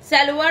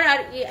 সালোয়ার আর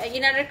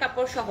ইনারের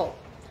কাপড় সহ।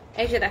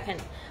 এই যে দেখেন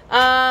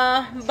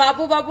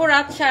বাবু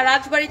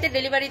রাজবাড়িতে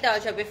ডেলিভারি দেওয়া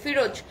যাবে?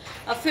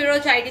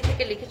 ফিরোজ আইডি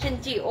থেকে লিখেছেন,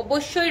 জি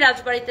অবশ্যই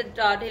রাজবাড়িতে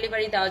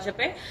ডেলিভারি দেওয়া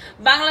যাবে।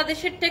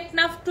 বাংলাদেশের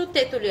টেকনাফ টু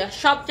তেতুলিয়া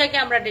সব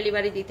জায়গায় আমরা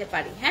ডেলিভারি দিতে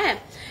পারি। হ্যাঁ,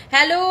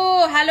 hello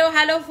hello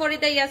hello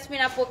Farida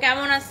Yasmin আপু,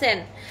 কেমন আছেন?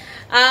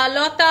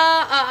 লতা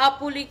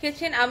আপু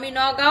লিখেছেন, আমি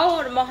নগাঁও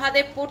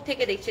মহাদেবপুর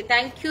থেকে দেখছি।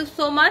 Thank you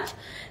so much,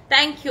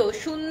 thank you.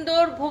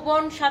 সুন্দর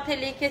ভুবন সাথে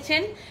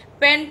লিখেছেন,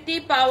 প্যান্টি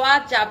পাওয়া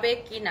যাবে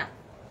কিনা?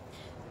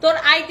 তোর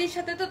আইডির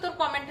সাথে তো তোর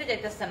কমেন্টে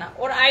যাইতেছে না।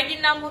 ওর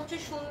আইডির নাম হচ্ছে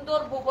সুন্দর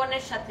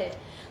ভুবনের সাথে।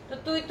 তো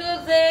তুই তো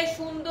যে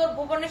সুন্দর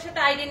ভুবনের সাথে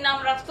আইডির নাম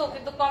রাখছো,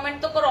 কিন্তু কমেন্ট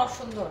তো কর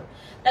অসুন্দর,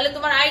 তাহলে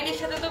তোমার আইডির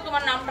সাথে তো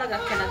তোমার নামটা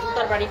যাচ্ছে না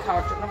জুতার বাড়ি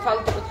খাওয়ার জন্য,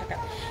 ফালতু থাকা।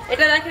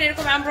 এটা দেখেন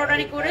এরকম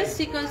এমব্রয়ডারি করে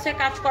সিকোয়েন্সের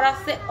কাজ করা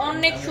আছে।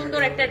 অনেক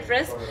সুন্দর একটা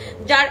ড্রেস।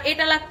 যার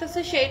এটা লাগতেছে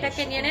সে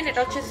এটাকে নিয়ে নেন।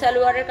 এটা হচ্ছে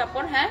সালোয়ারের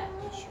কাপড়। হ্যাঁ,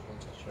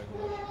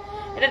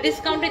 এটা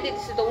ডিসকাউন্টে দিয়ে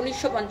দিচ্ছি তো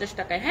 1950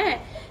 টাকায়। হ্যাঁ,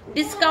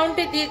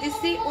 ডিসকাউন্টে দিয়ে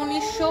দিচ্ছি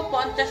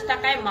 1950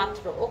 টাকায়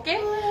মাত্র। ওকে,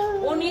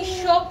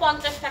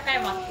 1950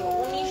 টাকায় মাত্র,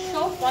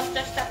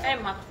 1950 টাকায়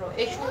মাত্র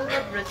এই সুন্দর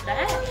ড্রেসটা।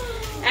 হ্যাঁ,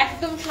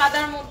 একদম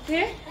সাদার মধ্যে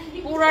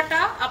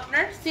পুরাটা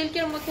আপনার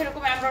সিল্কের মধ্যে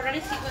এরকম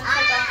এমব্রয়ডারি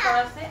সিকোয়েন্সের কাজ করা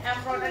আছে।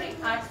 এমব্রয়ডারি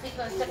আর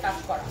সিকোয়েন্সের কাজ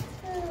করা।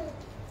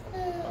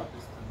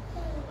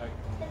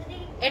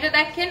 এটা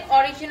দেখেন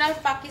অরিজিনাল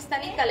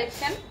পাকিস্তানি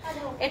কালেকশন।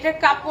 এটা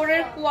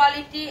কাপড়ের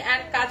কোয়ালিটি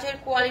এন্ড কাজের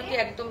কোয়ালিটি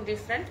একদম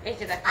ডিফারেন্ট। এই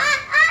যে দেখেন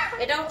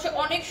এটা হচ্ছে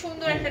অনেক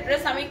সুন্দর একটা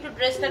ড্রেস। আমি একটু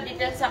ড্রেসটা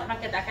ডিটেইলস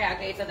আপনাকে দেখাই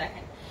আগে। এটা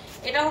দেখেন,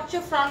 এটা হচ্ছে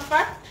ফ্রন্ট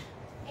পার্ট,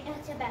 এটা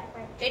হচ্ছে ব্যাক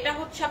পার্ট। এটা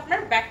হচ্ছে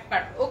আপনার ব্যাক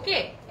পার্ট। ওকে,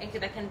 এই যে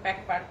দেখেন ব্যাক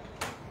পার্ট,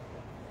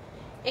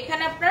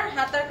 এখানে আপনার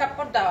হাতার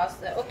কাপড় দেওয়া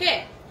আছে। ওকে,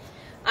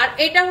 আর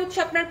এটা হচ্ছে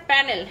আপনার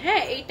প্যানেল।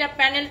 হ্যাঁ, এইটা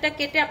প্যানেলটা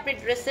কেটে আপনি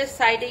ড্রেসের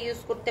সাইডে ইউজ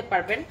করতে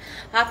পারবেন,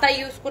 হাতায়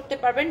ইউজ করতে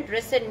পারবেন,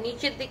 ড্রেসের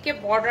নিচের দিকে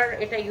বর্ডার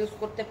এটা ইউজ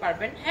করতে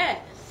পারবেন। হ্যাঁ,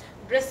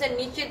 ড্রেসের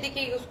নিচের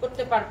দিকে ইউজ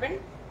করতে পারবেন।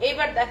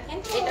 এইবার দেখেন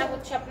এটা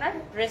হচ্ছে আপনার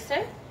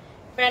ড্রেসের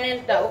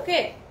প্যানেলটা। ওকে,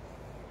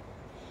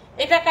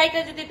 এটা কাইটা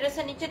যদি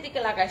ড্রেসের নিচের দিকে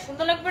লাগায়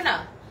সুন্দর লাগবে না?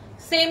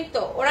 সেম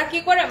তো ওরা কি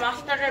করে,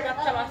 মাস্টারের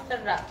বাচ্চা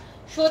মাস্টাররা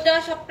সোজা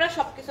সবটা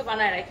সবকিছু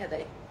বানায় রেখে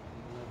দেয়।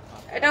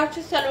 এটা হচ্ছে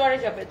সালোয়ারে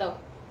যাবে। দাও,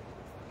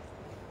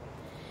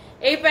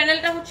 এই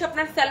প্যানেলটা হচ্ছে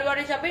আপনার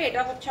সালোয়ারে যাবে।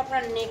 এটা হচ্ছে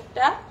আপনার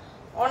নেকটা,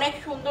 অনেক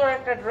সুন্দর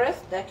একটা ড্রেস।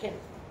 দেখেন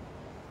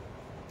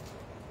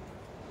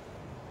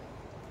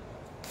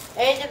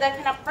এই যে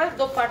দেখেন আপনার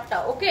দোপাট্টা।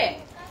 ওকে,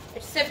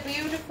 ইটস এ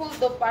বিউটিফুল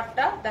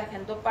দোপাট্টা।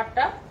 দেখেন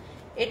দোপাট্টা,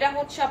 এটা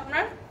হচ্ছে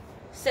আপনার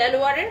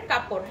সালোয়ারের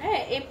কাপড়।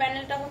 হ্যাঁ, এই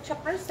প্যানেলটা হচ্ছে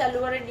আপনার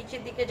সালোয়ারের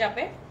নিচের দিকে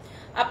যাবে।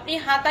 আপনি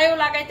হাতায়ও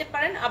লাগাইতে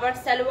পারেন, আবার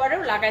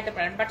সালোয়ারেও লাগাইতে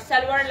পারেন, বাট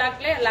সালোয়ারে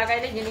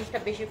লাগাইলে জিনিসটা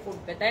বেশি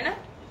ফুটবে, তাই না?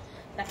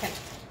 দেখেন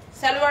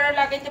সালোয়ারে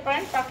লাগাইতে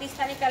পারেন।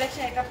 পাকিস্তানি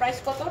কালেকশন। এটা প্রাইস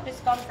কত?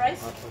 ডিসকাউন্ট প্রাইস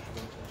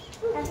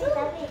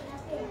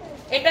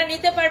এটা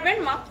নিতে পারবেন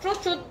মাত্র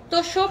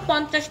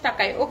 1450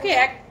 টাকায়। ওকে,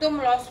 একদম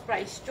লস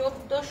প্রাইস,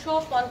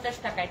 1450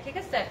 টাকায়। ঠিক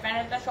আছে,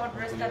 প্যানেলটা শর্ট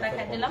ড্রেসটা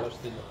দেখাই দিলাম,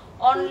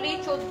 অনলি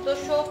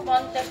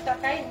 1450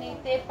 টাকায়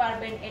নিতে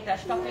পারবেন। এটা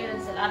স্টকে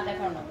সেল। আর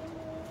দেখাও না,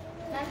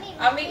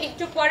 আমি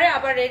একটু পরে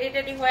আবার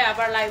রেডি হয়ে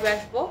আবার লাইভে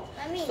আসবো,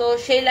 তো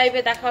সেই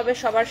লাইভে দেখা হবে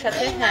সবার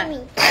সাথে। হ্যাঁ,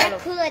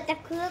 খুলো, এটা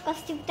খুলো,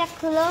 কস্টিউমটা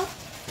খুলো,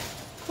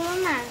 খুলো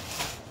না,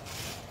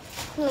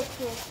 খুলো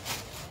খুলো,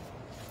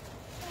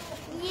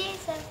 ইয়ে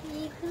সাফি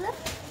খুলো।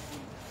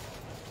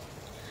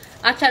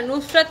 আচ্ছা,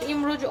 নুসরাত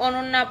ইমরুজ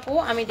অনন্যা আপু,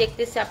 আমি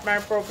দেখতেছি আপনার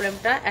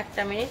প্রবলেমটা,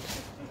 একটা মিনিট।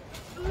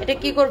 এটা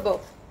কি করব?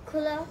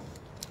 খুলো।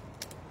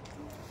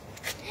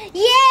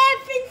 ইয়ে,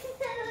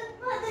 প্রিন্সেসের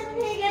উদ্বোধন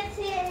হয়ে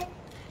গেছে।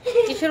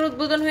 কিসের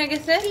উদ্বোধন হয়ে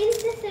গেছে?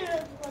 প্রিন্সেসের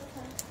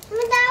উদ্বোধন।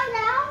 তুমি দাও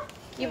দাও।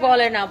 কি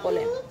বলে না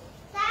বলে?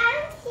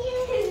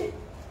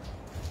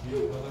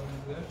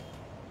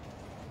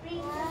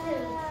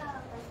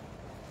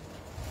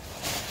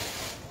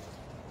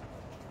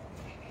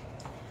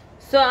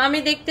 সো আমি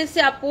দেখতেছি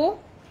আপু,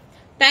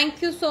 thank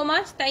you so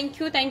much, thank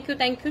you thank you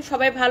thank you.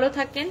 সবাই ভালো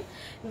থাকেন।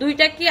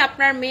 দুইটা কি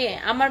আপনার মেয়ে?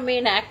 আমার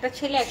মেয়ে না, একটা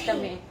ছেলে একটা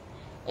মেয়ে।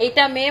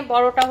 এইটা মেয়ে,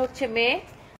 বড়টা হচ্ছে মেয়ে।